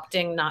just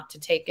opting not to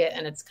take it,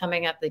 and it's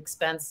coming at the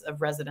expense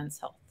of residents'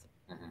 health.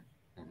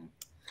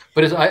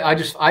 But I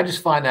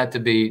just find that to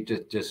be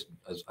just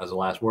as a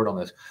last word on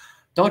this.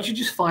 Don't you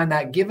just find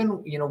that, given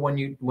when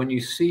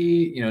you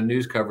see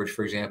news coverage,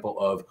 for example,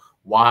 of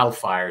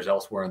wildfires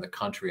elsewhere in the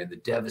country and the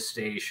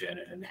devastation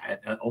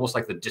and almost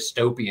like the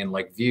dystopian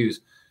like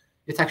views,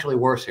 it's actually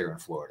worse here in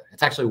Florida.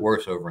 It's actually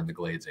worse over in the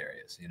Glades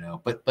areas,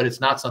 But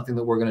it's not something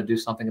that we're going to do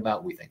something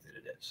about. We think that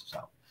it is. So.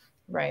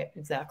 Right,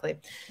 exactly.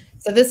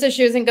 So this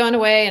issue isn't going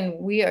away, and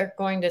we are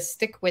going to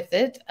stick with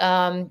it.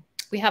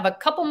 We have a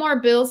couple more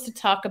bills to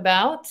talk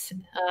about.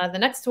 The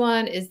next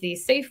one is the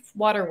Safe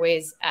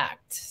Waterways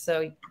Act.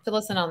 So fill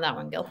us in on that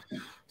one, Gil.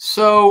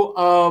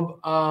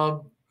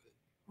 So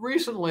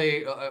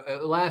recently,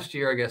 last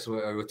year, I guess,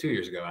 or 2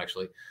 years ago,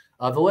 actually,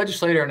 the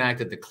legislature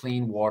enacted the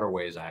Clean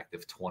Waterways Act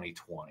of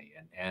 2020.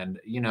 And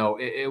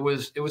it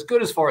was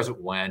good as far as it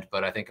went,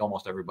 but I think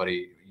almost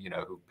everybody,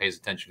 who pays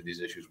attention to these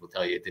issues will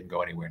tell you it didn't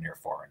go anywhere near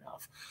far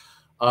enough.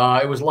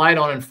 It was light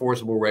on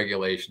enforceable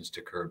regulations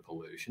to curb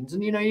pollutions.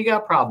 And, you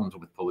got problems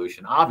with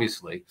pollution,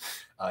 obviously,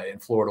 in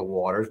Florida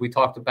waters. We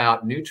talked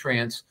about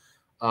nutrients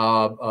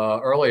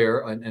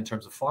earlier in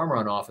terms of farm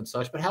runoff and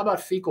such, but how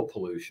about fecal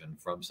pollution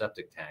from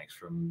septic tanks,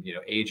 from,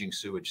 aging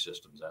sewage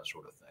systems, that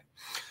sort of thing.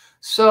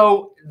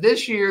 So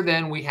this year,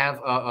 then, we have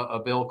a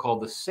bill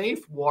called the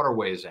Safe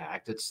Waterways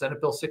Act. It's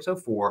Senate Bill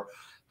 604,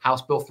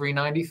 House Bill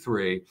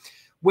 393,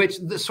 which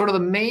the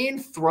main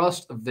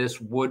thrust of this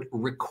would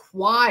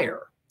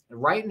require.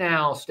 Right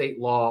now,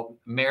 state law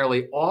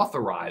merely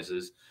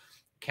authorizes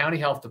county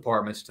health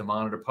departments to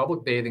monitor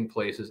public bathing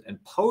places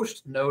and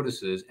post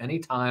notices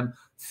anytime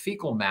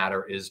fecal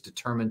matter is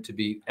determined to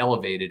be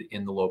elevated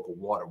in the local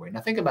waterway.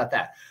 Now, think about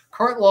that.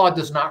 Current law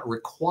does not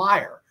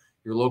require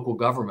your local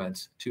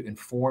governments to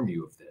inform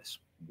you of this.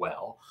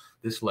 Well,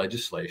 this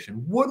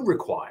legislation would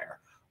require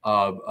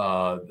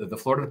the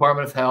Florida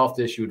Department of Health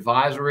to issue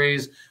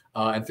advisories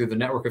and through the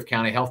network of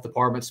county health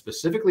departments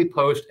specifically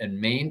post and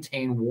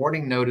maintain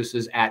warning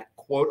notices at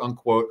quote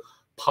unquote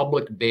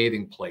public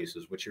bathing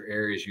places, which are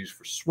areas used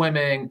for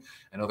swimming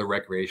and other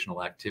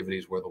recreational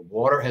activities where the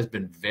water has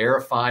been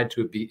verified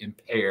to be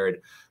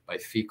impaired by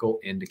fecal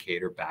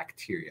indicator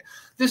bacteria.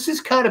 This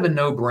is kind of a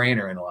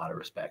no-brainer in a lot of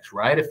respects,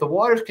 right? If the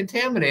water is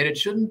contaminated,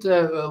 shouldn't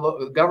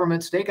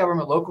government, state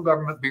government, local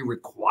government be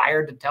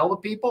required to tell the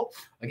people?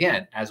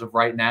 Again, as of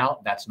right now,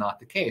 that's not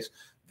the case.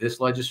 This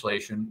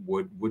legislation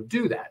would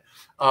do that.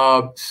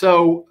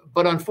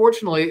 But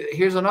unfortunately,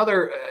 here's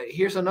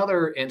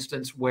another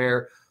instance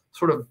where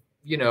sort of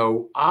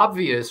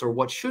obvious, or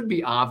what should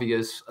be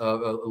obvious,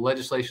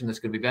 legislation that's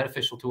going to be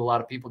beneficial to a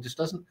lot of people just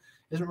isn't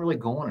really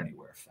going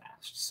anywhere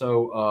fast.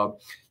 So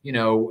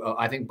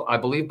I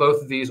believe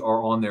both of these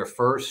are on their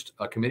first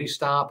committee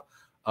stop.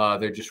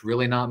 They're just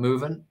really not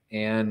moving,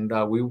 and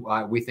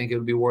we think it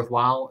would be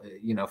worthwhile,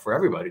 for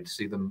everybody to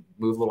see them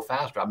move a little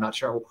faster. I'm not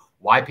sure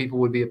why people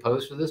would be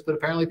opposed to this, but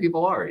apparently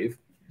people are, Eve.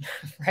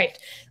 Right.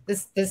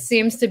 This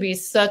seems to be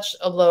such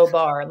a low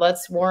bar.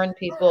 Let's warn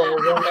people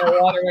when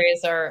their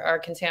waterways are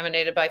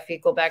contaminated by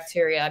fecal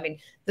bacteria. I mean,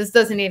 this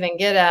doesn't even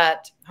get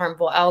at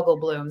harmful algal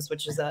blooms,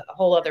 which is a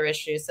whole other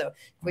issue. So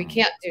if we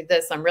can't do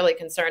this, I'm really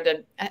concerned.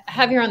 And I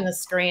have here on the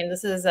screen,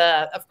 this is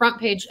a front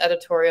page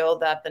editorial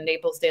that the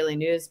Naples Daily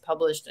News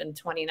published in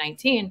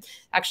 2019.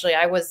 Actually,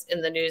 I was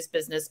in the news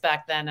business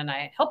back then, and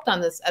I helped on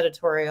this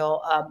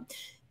editorial.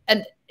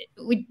 And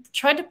we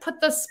tried to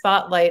put the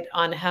spotlight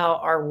on how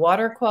our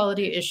water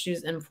quality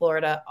issues in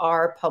Florida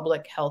are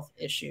public health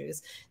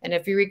issues. And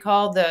if you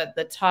recall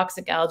the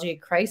toxic algae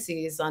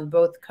crises on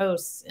both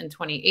coasts in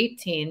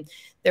 2018,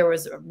 there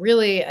was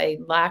really a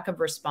lack of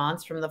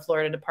response from the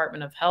Florida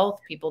Department of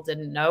Health. People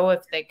didn't know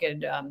if they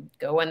could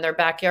go in their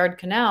backyard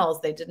canals.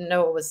 They didn't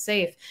know it was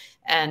safe.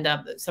 And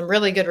some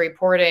really good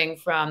reporting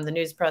from the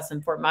news press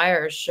in Fort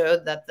Myers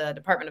showed that the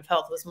Department of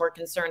Health was more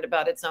concerned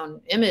about its own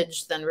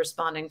image than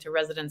responding to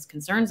residents'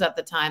 concerns at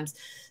the times.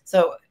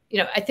 So,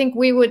 I think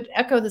we would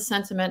echo the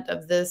sentiment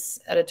of this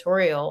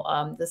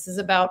editorial. This is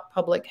about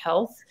public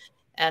health.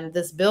 And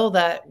this bill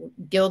that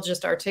Gil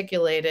just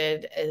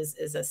articulated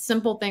is a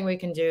simple thing we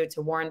can do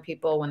to warn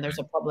people when there's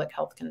a public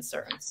health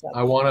concern. So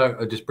I want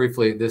to just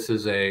briefly, this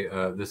is a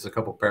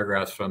couple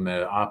paragraphs from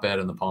an op-ed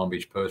in the Palm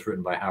Beach Post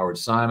written by Howard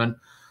Simon,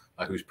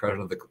 who's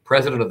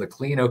president of the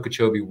Clean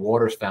Okeechobee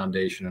Waters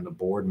Foundation and a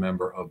board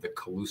member of the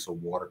Colusa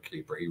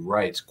Waterkeeper. He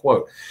writes,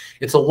 quote,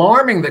 "It's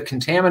alarming that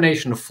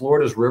contamination of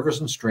Florida's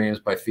rivers and streams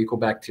by fecal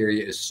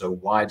bacteria is so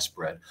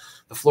widespread.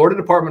 The Florida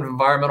Department of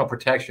Environmental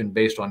Protection,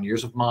 based on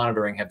years of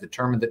monitoring, have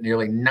determined that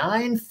nearly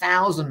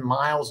 9,000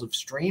 miles of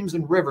streams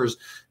and rivers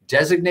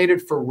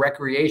designated for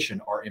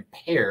recreation are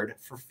impaired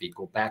for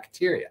fecal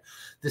bacteria.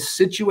 This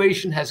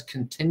situation has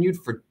continued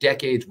for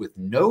decades with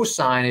no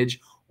signage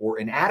or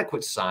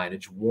inadequate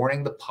signage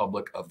warning the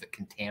public of the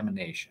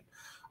contamination.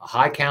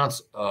 High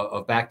counts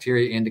of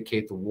bacteria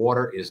indicate the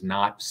water is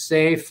not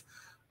safe.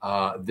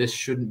 This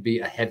shouldn't be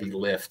a heavy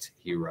lift,"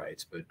 he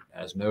writes, but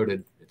as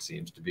noted, it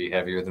seems to be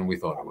heavier than we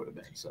thought it would have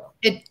been. So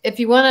if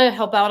you want to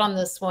help out on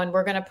this one,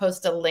 we're going to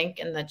post a link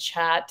in the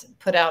chat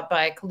put out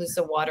by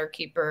Colusa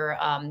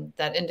Waterkeeper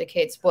that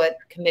indicates what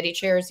committee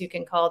chairs you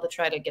can call to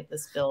try to get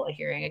this bill a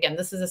hearing. Again,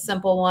 this is a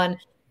simple one.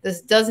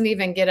 This doesn't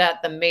even get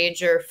at the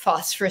major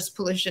phosphorus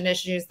pollution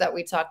issues that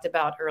we talked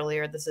about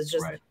earlier. This is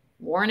just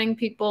warning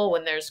people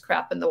when there's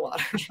crap in the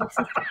water,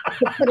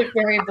 to put it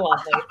very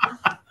bluntly.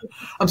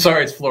 I'm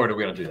sorry, it's Florida.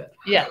 We don't do that.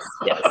 Yes.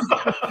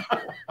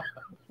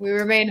 We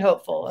remain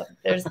hopeful.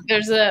 There's a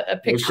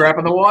picture. There's crap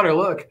in the water,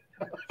 look.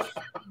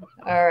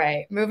 All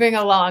right, moving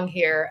along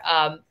here.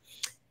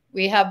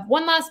 We have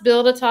one last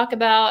bill to talk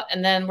about,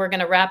 and then we're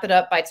going to wrap it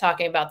up by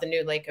talking about the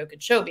new Lake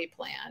Okeechobee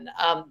plan.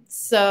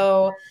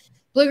 So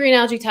Blue-Green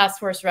Algae Task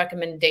Force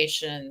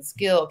recommendations.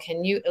 Gil,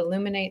 can you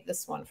illuminate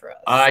this one for us?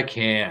 I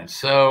can.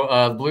 So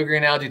the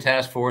Blue-Green Algae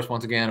Task Force,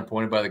 once again,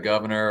 appointed by the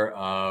governor,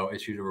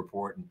 issued a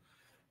report in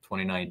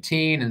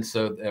 2019, and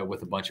so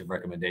with a bunch of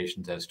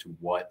recommendations as to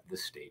what the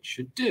state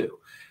should do.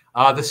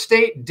 The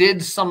state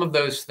did some of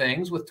those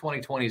things with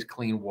 2020's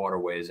Clean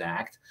Waterways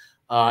Act.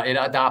 It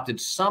adopted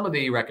some of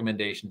the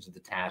recommendations of the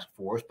task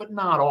force, but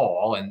not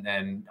all,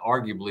 and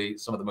arguably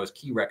some of the most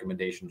key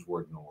recommendations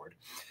were ignored.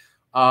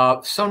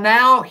 So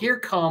now here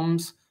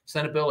comes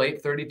Senate Bill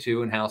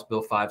 832 and House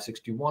Bill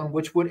 561,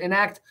 which would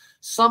enact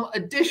some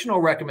additional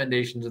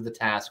recommendations of the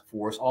task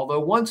force. Although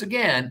once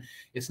again,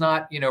 it's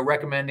not,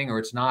 recommending, or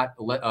it's not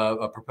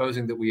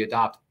proposing that we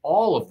adopt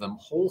all of them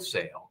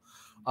wholesale.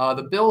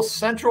 The bill's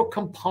central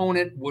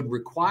component would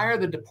require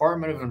the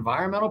Department of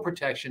Environmental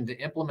Protection to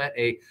implement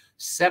a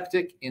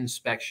septic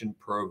inspection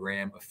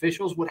program.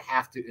 Officials would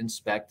have to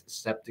inspect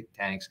septic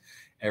tanks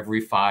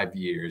every 5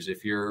 years.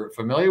 If you're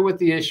familiar with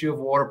the issue of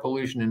water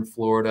pollution in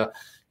Florida,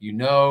 you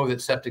know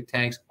that septic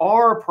tanks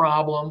are a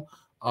problem.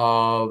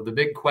 The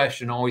big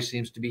question always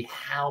seems to be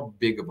how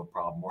big of a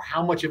problem or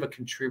how much of a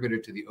contributor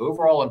to the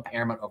overall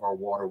impairment of our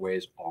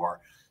waterways are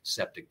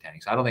septic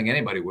tanks. I don't think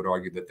anybody would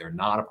argue that they're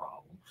not a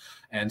problem.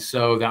 And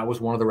so that was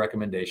one of the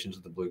recommendations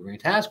of the Blue-Green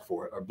Task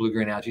Force, or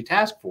Blue-Green Algae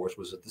Task Force,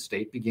 was that the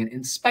state begin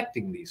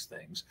inspecting these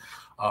things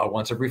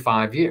once every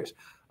 5 years.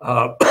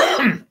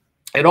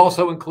 It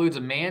also includes a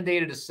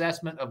mandated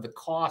assessment of the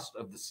cost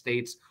of the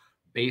state's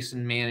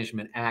basin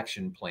management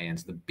action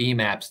plans, the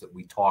BMAPs that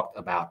we talked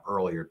about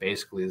earlier.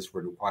 Basically, this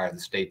would require the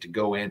state to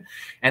go in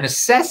and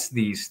assess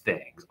these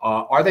things.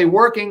 Are they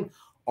working?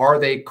 Are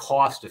they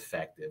cost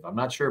effective? I'm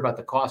not sure about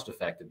the cost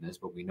effectiveness,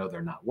 but we know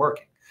they're not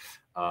working.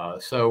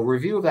 So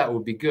review of that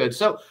would be good.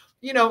 So,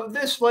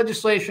 this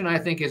legislation, I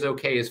think, is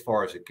okay as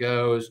far as it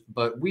goes.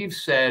 But we've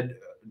said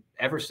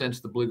ever since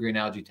the Blue-Green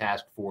Algae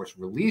Task Force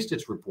released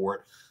its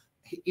report,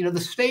 the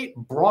state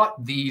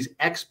brought these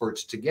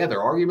experts together,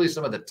 arguably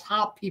some of the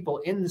top people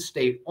in the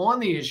state on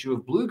the issue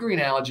of blue-green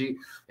algae.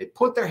 They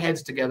put their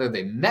heads together.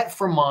 They met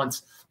for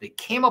months. They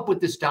came up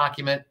with this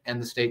document,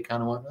 and the state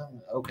kind of went,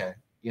 okay,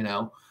 You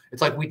know,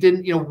 it's like we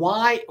didn't, you know,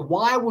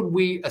 why would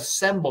we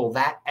assemble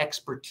that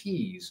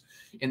expertise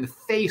in the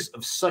face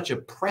of such a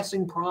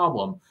pressing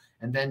problem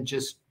and then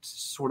just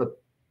sort of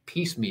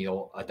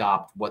piecemeal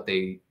adopt what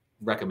they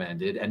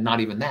recommended, and not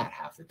even that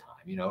half the time?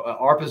 You know,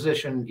 our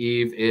position,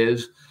 Eve,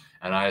 is,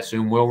 and I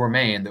assume will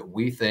remain, that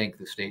we think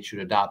the state should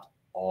adopt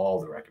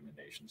all the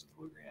recommendations of the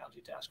Blue Green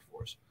Algae Task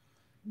Force.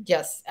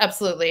 Yes,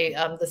 absolutely.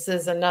 This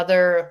is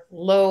another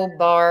low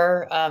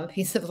bar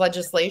piece of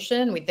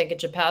legislation. We think it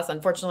should pass.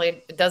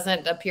 Unfortunately, it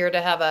doesn't appear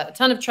to have a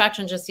ton of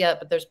traction just yet,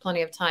 but there's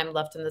plenty of time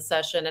left in the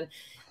session. And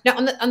now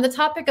on the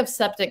topic of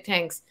septic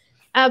tanks,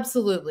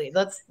 absolutely.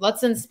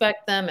 Let's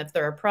inspect them. If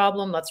they're a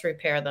problem, let's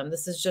repair them.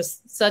 This is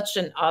just such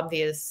an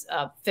obvious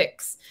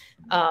fix.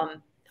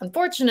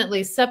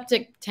 Unfortunately,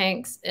 septic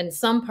tanks in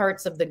some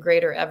parts of the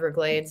greater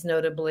Everglades,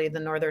 notably the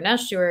northern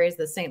estuaries,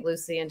 the St.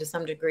 Lucie, and to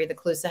some degree the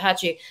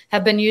Caloosahatchee,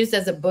 have been used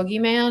as a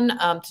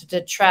boogeyman to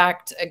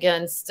detract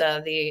against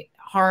the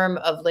harm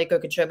of Lake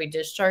Okeechobee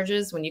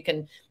discharges, when you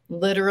can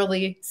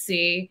literally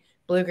see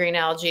blue-green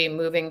algae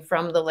moving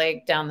from the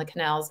lake down the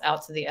canals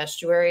out to the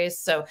estuaries.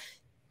 So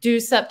do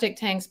septic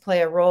tanks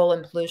play a role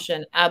in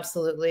pollution?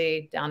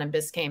 Absolutely. Down in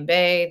Biscayne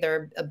Bay,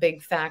 they're a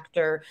big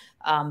factor,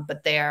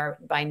 but they are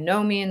by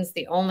no means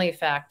the only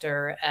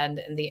factor. And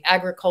the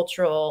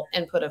agricultural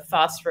input of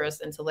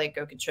phosphorus into Lake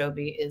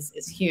Okeechobee is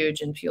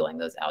huge in fueling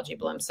those algae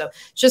blooms. So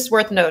it's just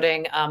worth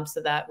noting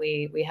so that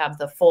we have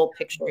the full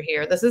picture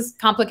here. This is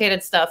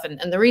complicated stuff.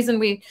 And the reason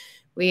we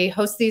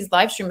host these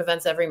live stream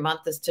events every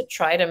month is to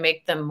try to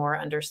make them more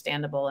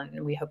understandable,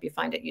 and we hope you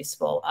find it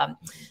useful.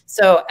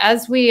 So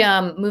as we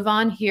move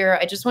on here,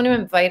 I just want to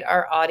invite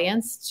our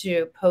audience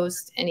to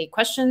post any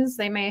questions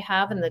they may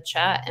have in the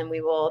chat, and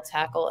we will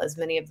tackle as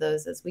many of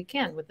those as we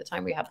can with the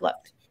time we have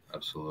left.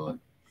 Absolutely.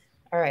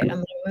 All right, I'm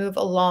going to move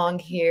along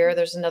here.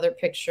 There's another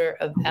picture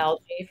of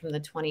algae from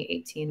the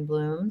 2018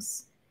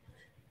 blooms.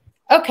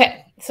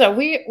 Okay, so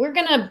we're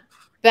going to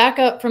back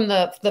up from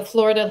the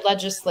Florida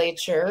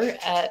legislature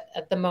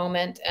at the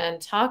moment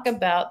and talk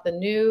about the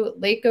new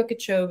Lake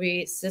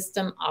Okeechobee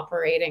System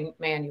Operating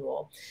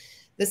Manual.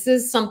 This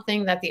is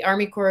something that the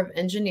Army Corps of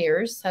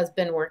Engineers has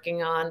been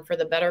working on for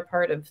the better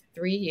part of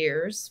 3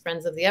 years.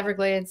 Friends of the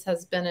Everglades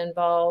has been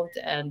involved,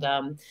 and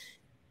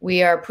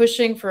we are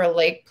pushing for a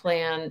lake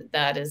plan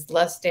that is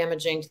less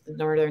damaging to the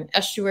northern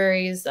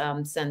estuaries,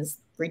 sends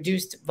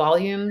reduced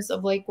volumes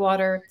of lake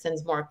water,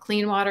 sends more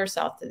clean water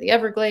south to the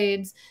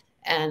Everglades,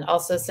 and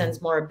also sends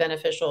more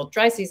beneficial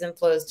dry season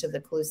flows to the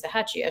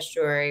Caloosahatchee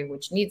estuary,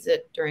 which needs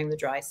it during the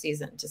dry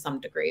season to some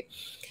degree.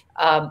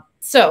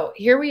 So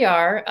here we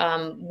are.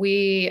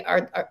 We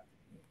are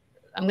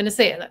I'm going to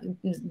say,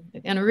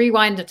 and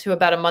rewind to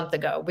about a month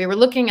ago, we were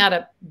looking at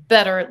a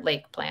better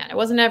lake plan. It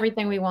wasn't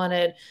everything we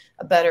wanted,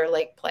 a better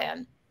lake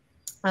plan.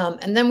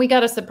 And then we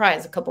got a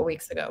surprise a couple of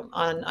weeks ago.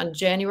 On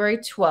January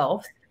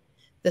 12th,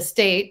 the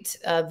state,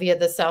 via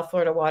the South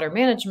Florida Water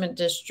Management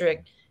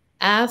District,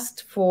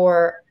 asked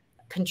for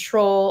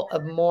control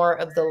of more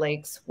of the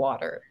lake's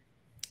water,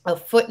 1.5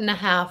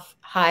 feet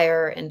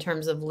higher in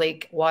terms of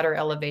lake water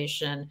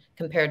elevation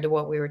compared to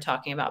what we were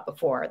talking about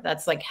before.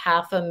 That's like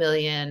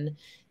 500,000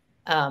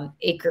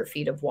 acre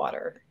feet of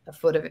water. A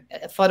foot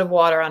of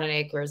water on an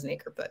acre is an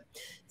acre foot.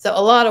 So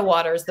a lot of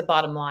water is the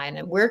bottom line.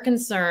 And we're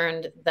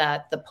concerned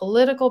that the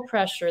political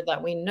pressure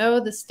that we know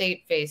the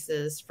state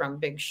faces from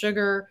Big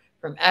Sugar,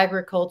 from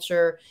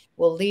agriculture,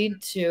 will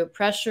lead to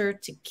pressure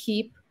to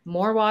keep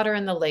more water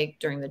in the lake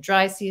during the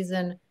dry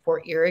season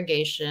for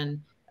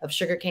irrigation of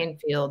sugarcane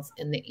fields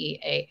in the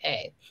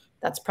EAA.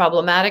 That's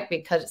problematic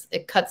because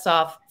it cuts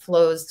off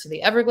flows to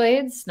the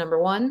Everglades, number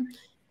one.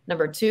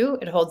 Number two,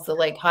 it holds the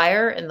lake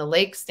higher, and the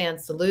lake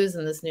stands to lose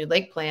in this new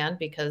lake plan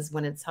because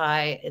when it's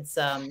high, it's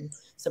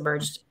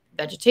submerged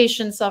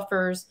vegetation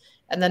suffers.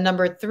 And then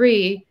number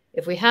three,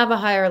 if we have a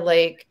higher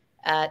lake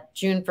at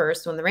June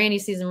 1st, when the rainy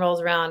season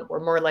rolls around,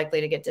 we're more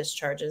likely to get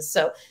discharges.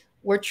 So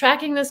we're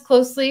tracking this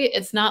closely.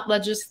 It's not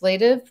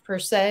legislative per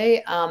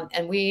se,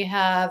 and we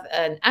have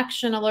an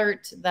action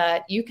alert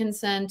that you can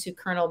send to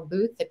Colonel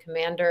Booth, the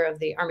commander of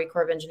the Army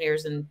Corps of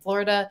Engineers in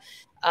Florida,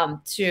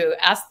 to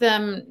ask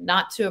them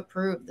not to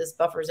approve this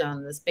buffer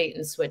zone, this bait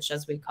and switch,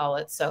 as we call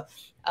it. So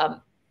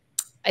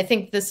I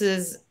think this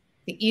is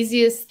the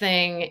easiest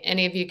thing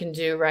any of you can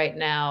do right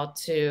now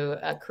to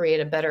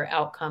create a better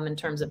outcome in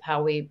terms of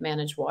how we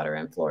manage water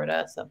in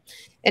Florida. So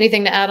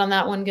anything to add on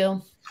that one,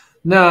 Gil?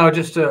 No,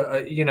 just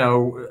to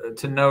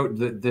note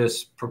that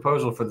this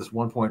proposal for this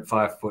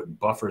 1.5-foot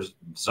buffer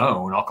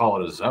zone, I'll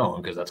call it a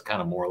zone because that's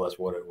kind of more or less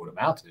what it would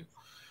amount to,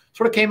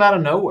 sort of came out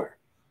of nowhere.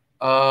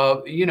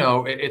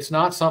 It's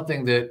not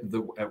something that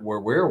where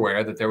we're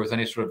aware that there was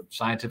any sort of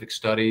scientific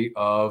study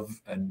of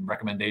and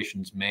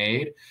recommendations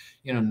made.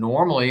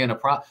 Normally in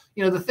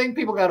the thing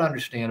people got to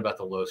understand about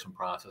the LOSM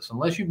process,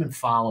 unless you've been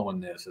following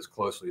this as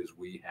closely as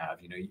we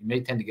have, you may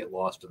tend to get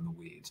lost in the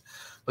weeds.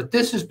 But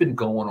this has been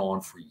going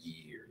on for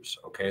years.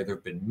 Okay, there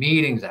have been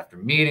meetings after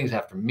meetings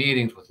after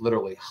meetings with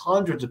literally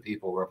hundreds of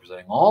people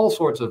representing all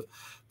sorts of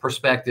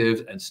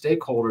perspectives and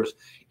stakeholders,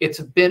 it's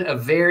been a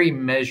very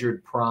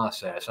measured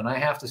process. And I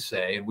have to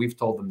say, and we've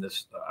told them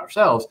this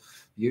ourselves,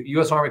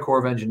 U.S. Army Corps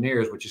of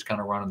Engineers, which is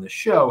kind of running the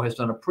show, has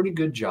done a pretty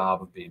good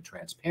job of being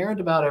transparent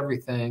about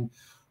everything,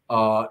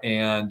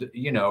 and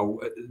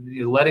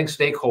letting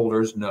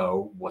stakeholders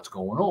know what's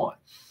going on.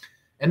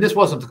 And this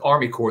wasn't the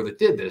Army Corps that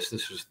did this.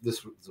 This was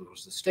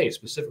the state,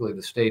 specifically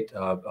the state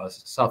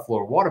South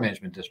Florida Water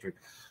Management District.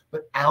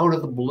 But out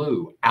of the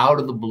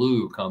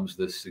blue comes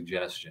this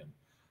suggestion.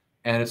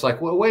 And it's like,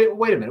 well, wait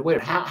a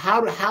minute.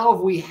 How have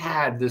we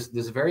had this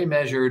very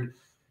measured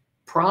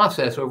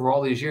process over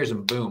all these years,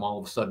 and boom, all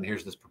of a sudden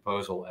here's this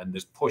proposal and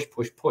this push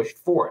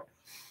for it.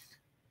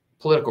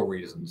 Political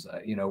reasons.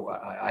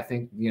 I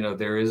think,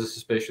 there is a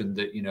suspicion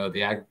that,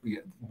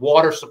 the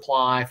water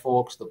supply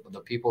folks,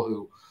 the people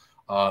who,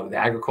 the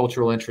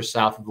agricultural interests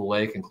south of the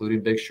lake,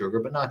 including Big Sugar,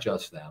 but not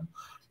just them,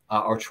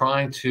 are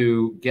trying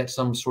to get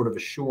some sort of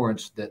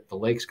assurance that the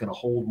lake's going to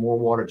hold more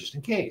water just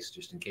in case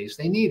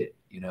they need it.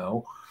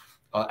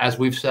 As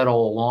we've said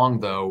all along,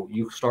 though,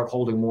 you start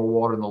holding more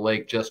water in the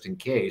lake just in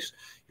case,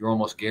 you're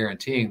almost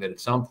guaranteeing that at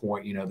some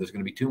point, there's going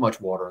to be too much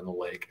water in the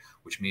lake,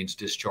 which means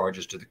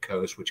discharges to the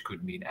coast, which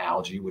could mean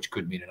algae, which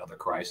could mean another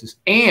crisis.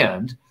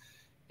 And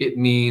it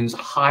means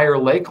higher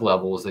lake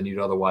levels than you'd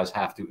otherwise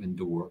have to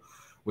endure,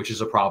 which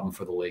is a problem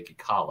for the lake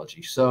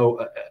ecology.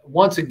 So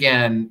once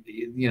again,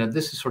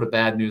 this is sort of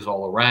bad news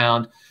all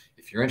around.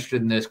 If you're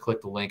interested in this, click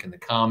the link in the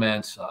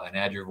comments and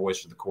add your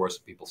voice to the chorus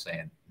of people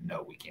saying,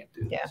 no, we can't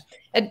do this.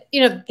 Yeah.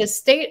 And, the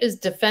state is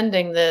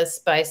defending this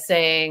by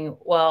saying,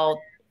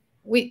 well,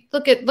 we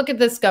look at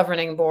this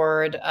governing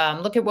board.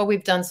 Look at what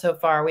we've done so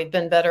far. We've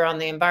been better on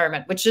the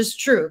environment, which is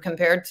true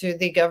compared to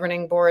the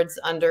governing boards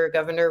under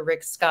Governor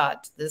Rick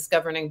Scott. This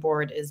governing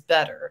board is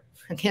better.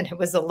 Again, it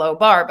was a low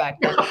bar back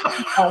then.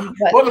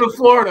 Welcome to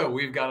Florida.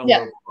 We've got a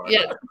low bar.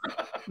 Yeah,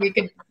 we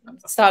could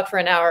talk for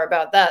an hour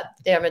about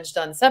that damage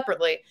done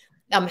separately.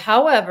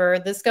 However,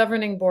 this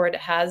governing board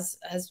has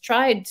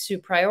tried to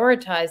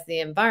prioritize the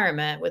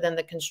environment within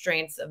the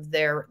constraints of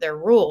their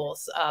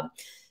rules.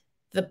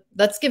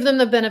 Let's give them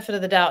the benefit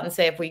of the doubt and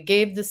say, if we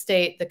gave the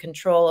state the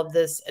control of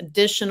this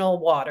additional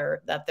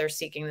water that they're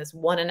seeking, this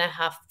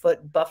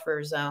 1.5-foot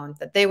buffer zone,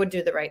 that they would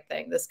do the right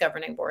thing, this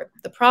governing board.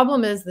 The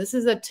problem is this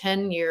is a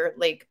 10-year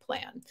lake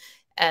plan,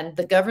 and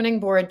the governing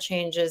board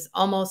changes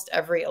almost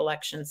every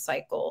election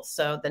cycle.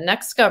 So the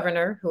next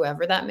governor,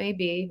 whoever that may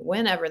be,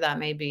 whenever that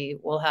may be,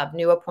 will have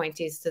new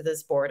appointees to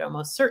this board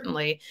almost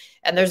certainly.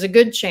 And there's a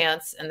good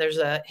chance, and there's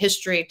a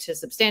history to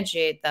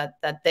substantiate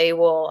that they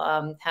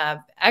will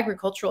have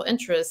agricultural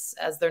interests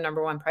as their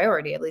 #1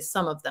 priority, at least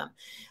some of them.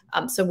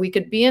 So we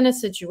could be in a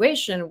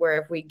situation where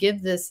if we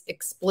give this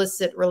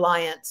explicit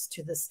reliance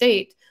to the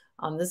state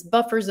on this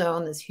buffer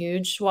zone, this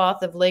huge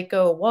swath of Lake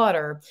O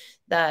water,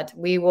 that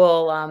we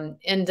will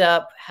end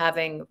up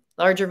having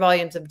larger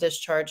volumes of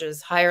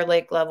discharges, higher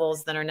lake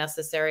levels than are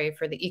necessary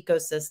for the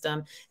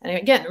ecosystem. And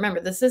again, remember,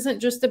 this isn't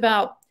just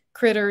about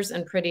critters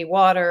and pretty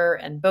water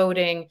and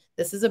boating.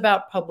 This is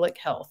about public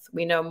health.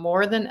 We know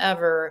more than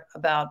ever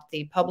about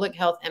the public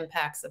health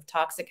impacts of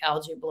toxic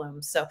algae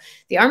blooms. So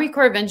the Army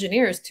Corps of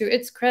Engineers, to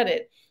its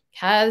credit,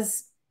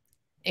 has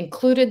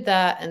included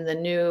that in the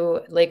new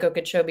Lake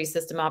Okeechobee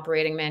System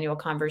Operating Manual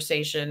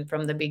conversation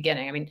from the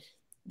beginning. I mean,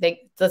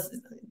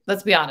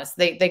 let's be honest,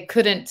 they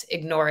couldn't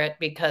ignore it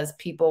because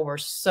people were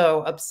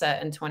so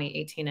upset in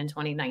 2018 and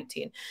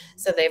 2019.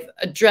 So they've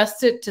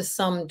addressed it to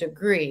some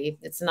degree.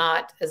 It's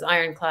not as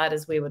ironclad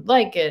as we would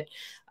like it,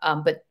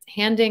 but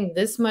handing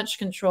this much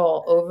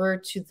control over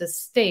to the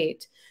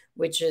state,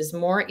 which is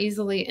more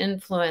easily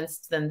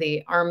influenced than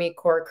the Army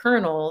Corps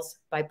colonels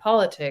by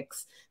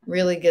politics,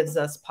 really gives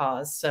us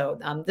pause. So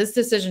this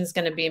decision is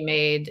going to be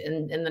made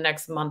in the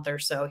next month or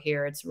so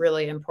here. It's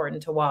really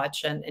important to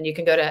watch. And you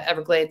can go to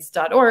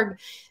everglades.org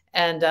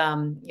and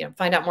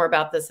find out more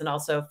about this, and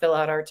also fill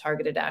out our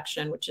targeted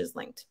action, which is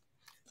linked.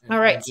 All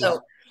right.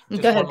 So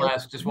go ahead.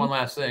 One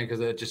last thing,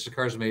 because it just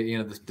occurs to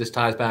me, this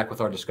ties back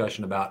with our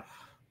discussion about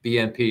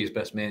BMPs,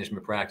 best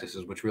management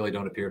practices, which really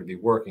don't appear to be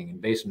working,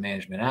 and basin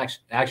management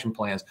action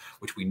plans,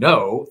 which we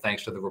know,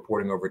 thanks to the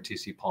reporting over at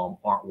TC Palm,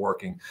 aren't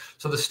working.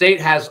 So the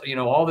state has,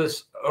 all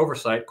this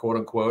oversight, quote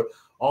unquote,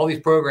 all these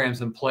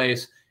programs in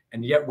place,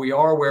 and yet we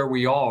are where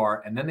we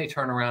are. And then they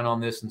turn around on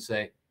this and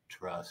say,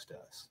 trust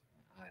us.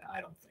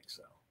 I don't think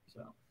so.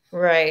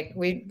 Right.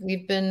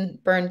 We've been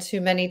burned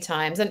too many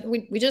times, and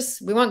we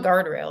want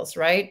guardrails,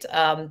 right?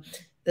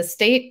 The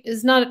state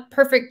is not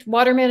perfect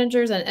water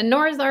managers, and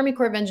nor is the Army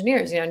Corps of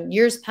Engineers. In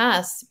years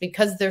past,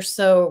 because they're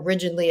so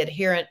rigidly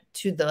adherent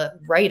to the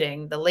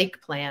writing, the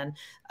lake plan,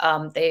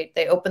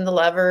 they open the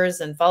levers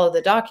and follow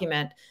the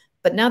document.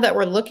 But now that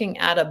we're looking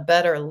at a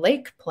better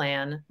lake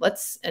plan,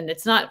 and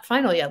it's not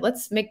final yet,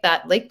 let's make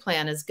that lake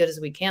plan as good as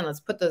we can. Let's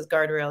put those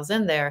guardrails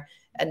in there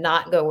and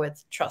not go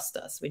with trust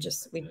us. We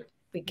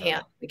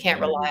can't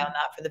rely on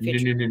that for the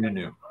future.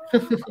 No.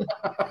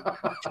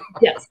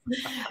 Yes.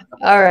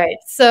 All right.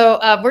 So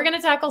we're going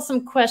to tackle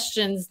some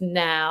questions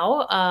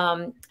now.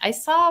 I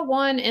saw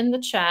one in the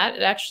chat.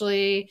 It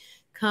actually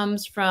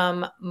comes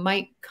from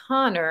Mike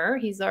Connor.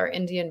 He's our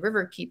Indian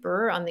River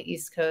keeper on the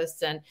East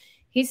Coast. And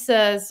he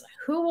says,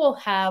 who will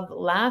have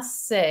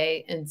last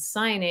say in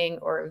signing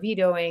or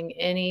vetoing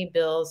any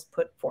bills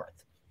put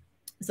forth?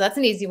 So that's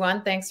an easy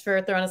one. Thanks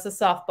for throwing us a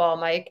softball,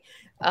 Mike.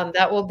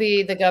 That will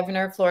be the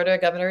governor of Florida,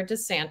 Governor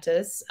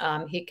DeSantis.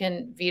 He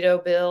can veto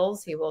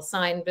bills. He will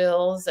sign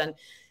bills. And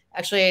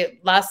actually,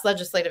 last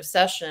legislative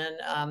session,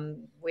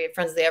 we at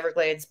Friends of the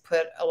Everglades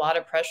put a lot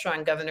of pressure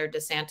on Governor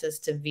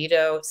DeSantis to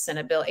veto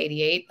Senate Bill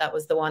 88. That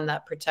was the one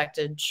that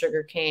protected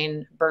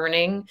sugarcane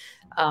burning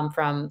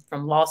from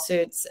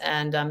lawsuits.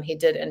 And he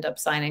did end up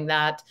signing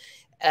that.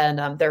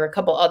 And there were a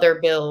couple other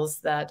bills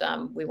that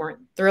we weren't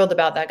thrilled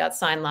about that got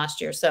signed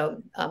last year.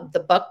 So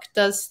the buck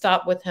does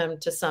stop with him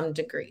to some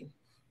degree.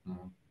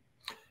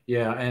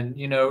 Yeah. And,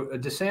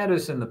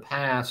 DeSantis in the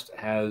past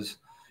has,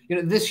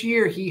 this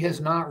year he has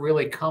not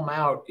really come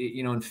out,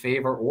 in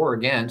favor or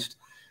against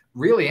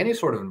really any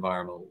sort of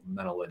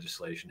environmental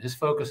legislation. His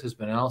focus has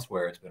been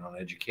elsewhere. It's been on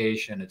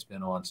education. It's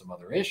been on some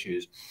other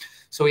issues.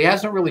 So he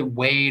hasn't really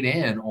weighed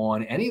in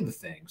on any of the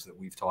things that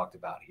we've talked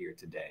about here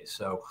today.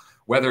 So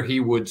whether he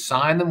would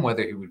sign them,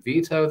 whether he would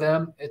veto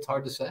them, it's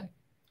hard to say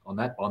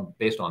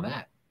based on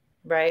that.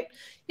 Right.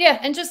 Yeah.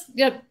 And just,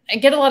 I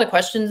get a lot of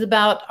questions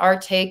about our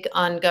take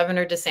on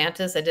Governor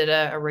DeSantis. I did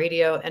a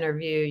radio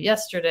interview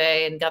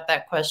yesterday and got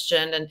that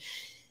question. And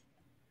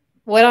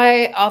what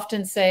I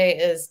often say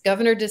is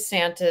Governor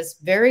DeSantis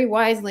very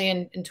wisely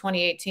in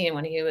 2018,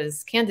 when he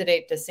was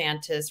candidate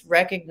DeSantis,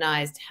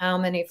 recognized how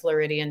many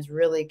Floridians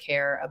really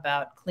care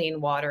about clean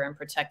water and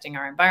protecting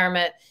our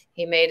environment.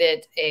 He made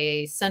it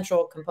a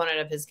central component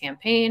of his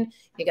campaign.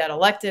 He got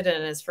elected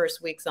and in his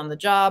first weeks on the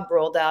job,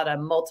 rolled out a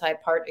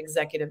multi-part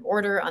executive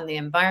order on the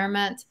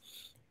environment.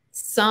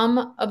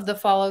 Some of the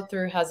follow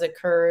through has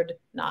occurred,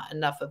 not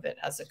enough of it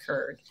has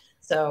occurred.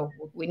 So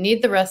we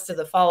need the rest of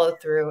the follow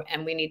through,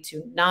 and we need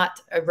to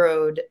not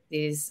erode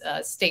these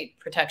state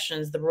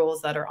protections, the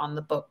rules that are on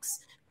the books,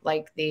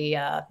 like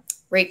the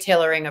rate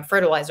tailoring of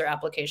fertilizer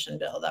application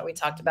bill that we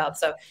talked about.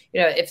 So,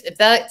 if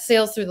that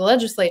sails through the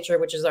legislature,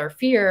 which is our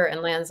fear,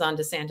 and lands on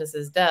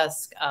DeSantis's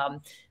desk,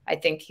 I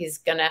think he's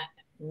going to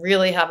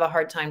really have a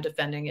hard time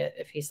defending it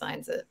if he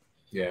signs it.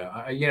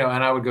 Yeah,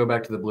 and I would go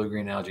back to the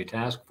Blue-Green Algae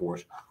Task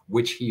Force,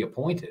 which he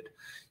appointed.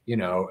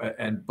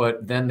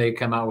 But then they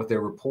come out with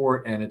their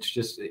report, and it's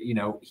just,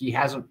 he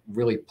hasn't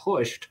really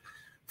pushed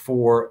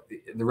for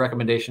the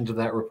recommendations of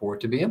that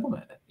report to be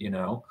implemented.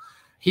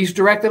 He's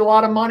directed a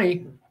lot of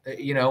money,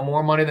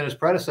 more money than his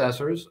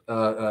predecessors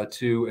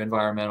to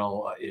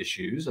environmental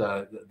issues,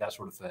 that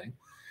sort of thing.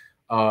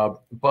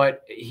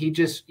 But he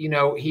just,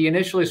 he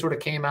initially sort of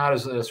came out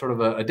as a sort of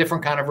a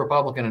different kind of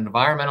Republican, an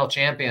environmental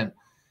champion.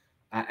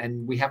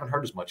 And we haven't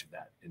heard as much of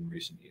that in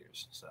recent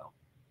years. So.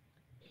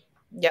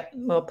 Yep,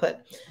 well put.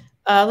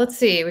 Let's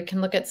see. We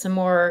can look at some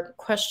more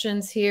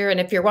questions here. And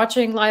if you're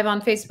watching live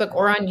on Facebook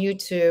or on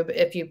YouTube,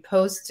 if you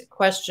post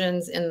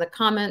questions in the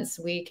comments,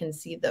 we can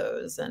see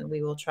those and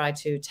we will try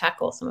to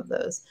tackle some of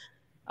those.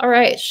 All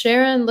right.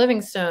 Sharon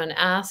Livingstone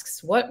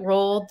asks, what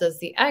role does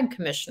the Ag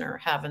Commissioner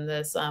have in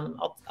this?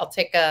 I'll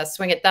take a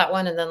swing at that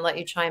one and then let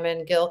you chime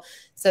in, Gil.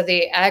 So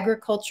the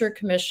Agriculture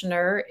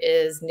Commissioner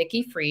is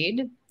Nikki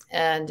Fried.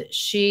 And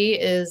she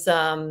has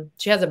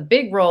a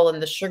big role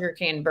in the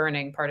sugarcane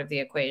burning part of the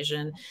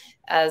equation.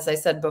 As I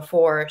said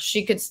before,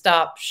 she could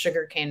stop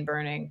sugarcane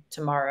burning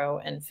tomorrow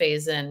and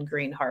phase in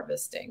green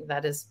harvesting.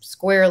 That is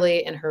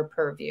squarely in her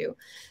purview.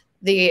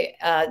 The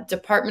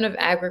Department of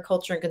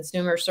Agriculture and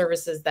Consumer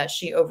Services that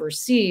she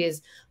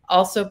oversees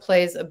also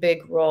plays a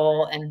big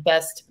role in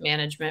best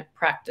management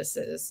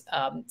practices.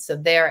 So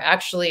they're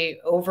actually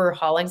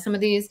overhauling some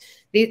of these.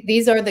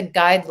 These are the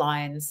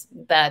guidelines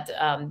that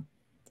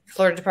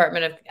Florida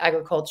Department of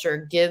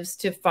Agriculture gives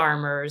to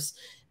farmers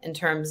in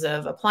terms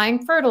of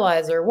applying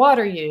fertilizer,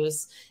 water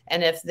use.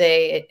 And if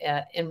they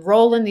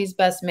enroll in these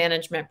best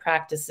management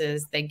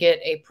practices, they get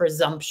a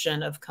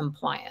presumption of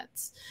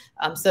compliance.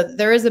 So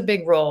there is a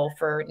big role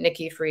for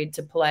Nikki Fried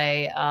to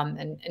play.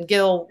 And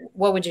Gil,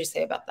 what would you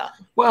say about that?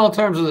 Well, in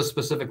terms of the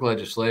specific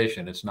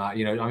legislation, it's not,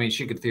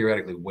 she could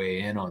theoretically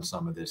weigh in on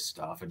some of this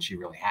stuff, and she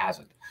really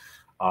hasn't.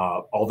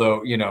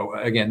 Although,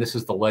 again, this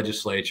is the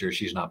legislature.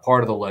 She's not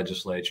part of the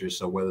legislature.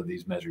 So whether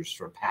these measures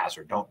sort of pass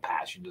or don't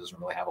pass, she doesn't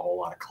really have a whole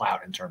lot of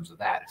clout in terms of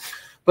that.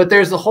 But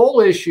there's the whole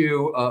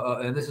issue,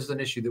 and this is an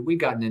issue that we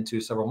gotten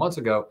into several months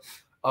ago,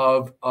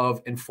 of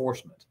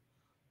enforcement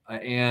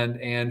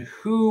and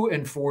who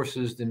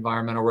enforces the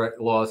environmental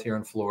laws here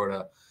in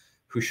Florida,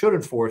 who should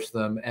enforce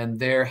them. And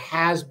there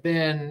has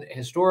been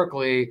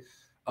historically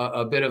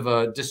a bit of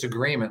a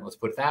disagreement, let's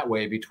put it that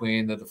way,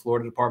 between the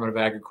Florida Department of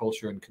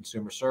Agriculture and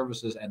Consumer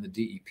Services and the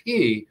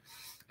DEP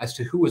as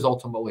to who is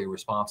ultimately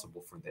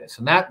responsible for this.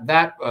 And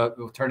that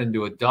turned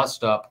into a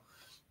dust-up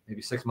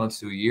maybe 6 months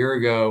to a year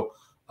ago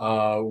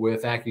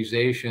with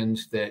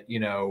accusations that,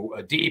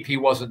 DEP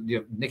wasn't,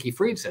 Nikki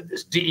Fried said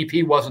this,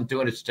 DEP wasn't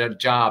doing its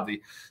job.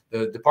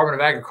 The Department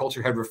of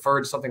Agriculture had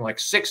referred something like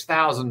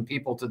 6,000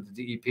 people to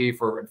the DEP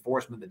for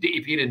enforcement. The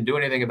DEP didn't do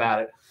anything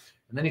about it.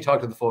 And then you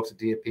talk to the folks at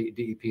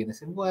DEP and they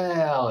say,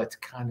 well, it's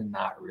kind of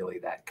not really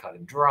that cut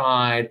and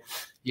dried.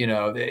 You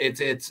know,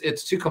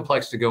 it's too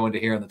complex to go into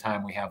here in the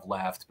time we have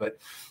left. But,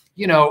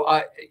 you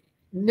know,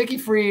 Nikki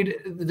Fried,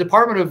 the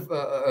Department of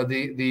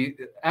the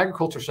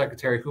Agriculture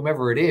Secretary,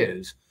 whomever it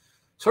is,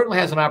 certainly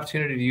has an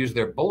opportunity to use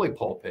their bully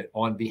pulpit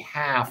on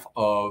behalf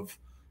of,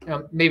 you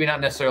know, maybe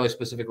not necessarily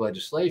specific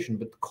legislation,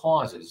 but the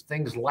causes,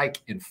 things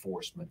like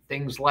enforcement,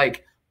 things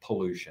like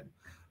pollution.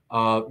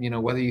 You know,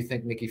 whether you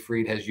think Nikki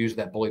Fried has used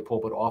that bully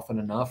pulpit often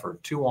enough or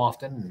too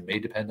often may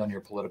depend on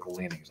your political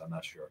leanings. I'm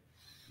not sure.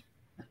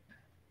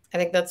 I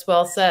think that's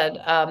well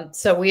said.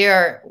 So we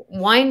are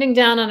winding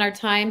down on our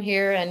time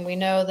here, and we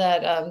know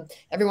that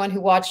everyone who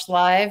watched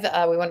live,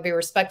 we want to be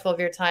respectful of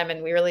your time,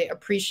 and we really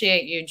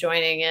appreciate you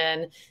joining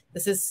in.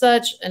 This is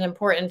such an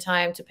important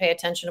time to pay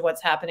attention to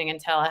what's happening in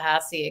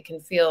Tallahassee. It can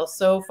feel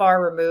so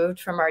far removed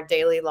from our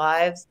daily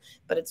lives,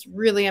 but it's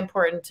really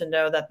important to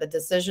know that the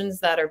decisions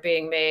that are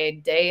being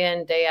made day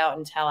in, day out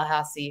in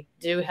Tallahassee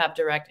do have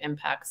direct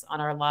impacts on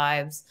our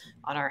lives,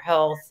 on our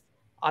health,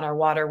 on our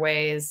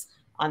waterways,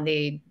 on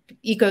the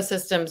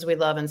ecosystems we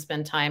love and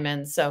spend time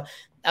in. So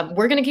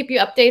we're going to keep you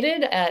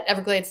updated at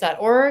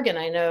everglades.org. And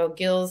I know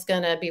Gil's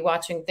going to be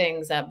watching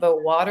things at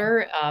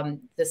VoteWater.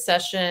 The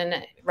session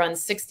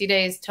runs 60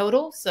 days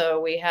total.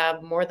 So we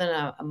have more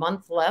than a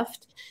month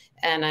left.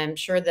 And I'm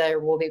sure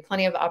there will be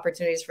plenty of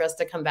opportunities for us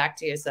to come back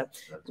to you. So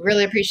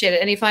really appreciate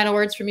it. Any final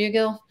words from you,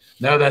 Gil?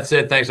 No, that's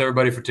it. Thanks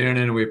everybody for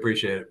tuning in. We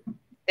appreciate it.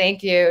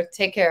 Thank you.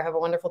 Take care. Have a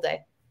wonderful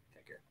day.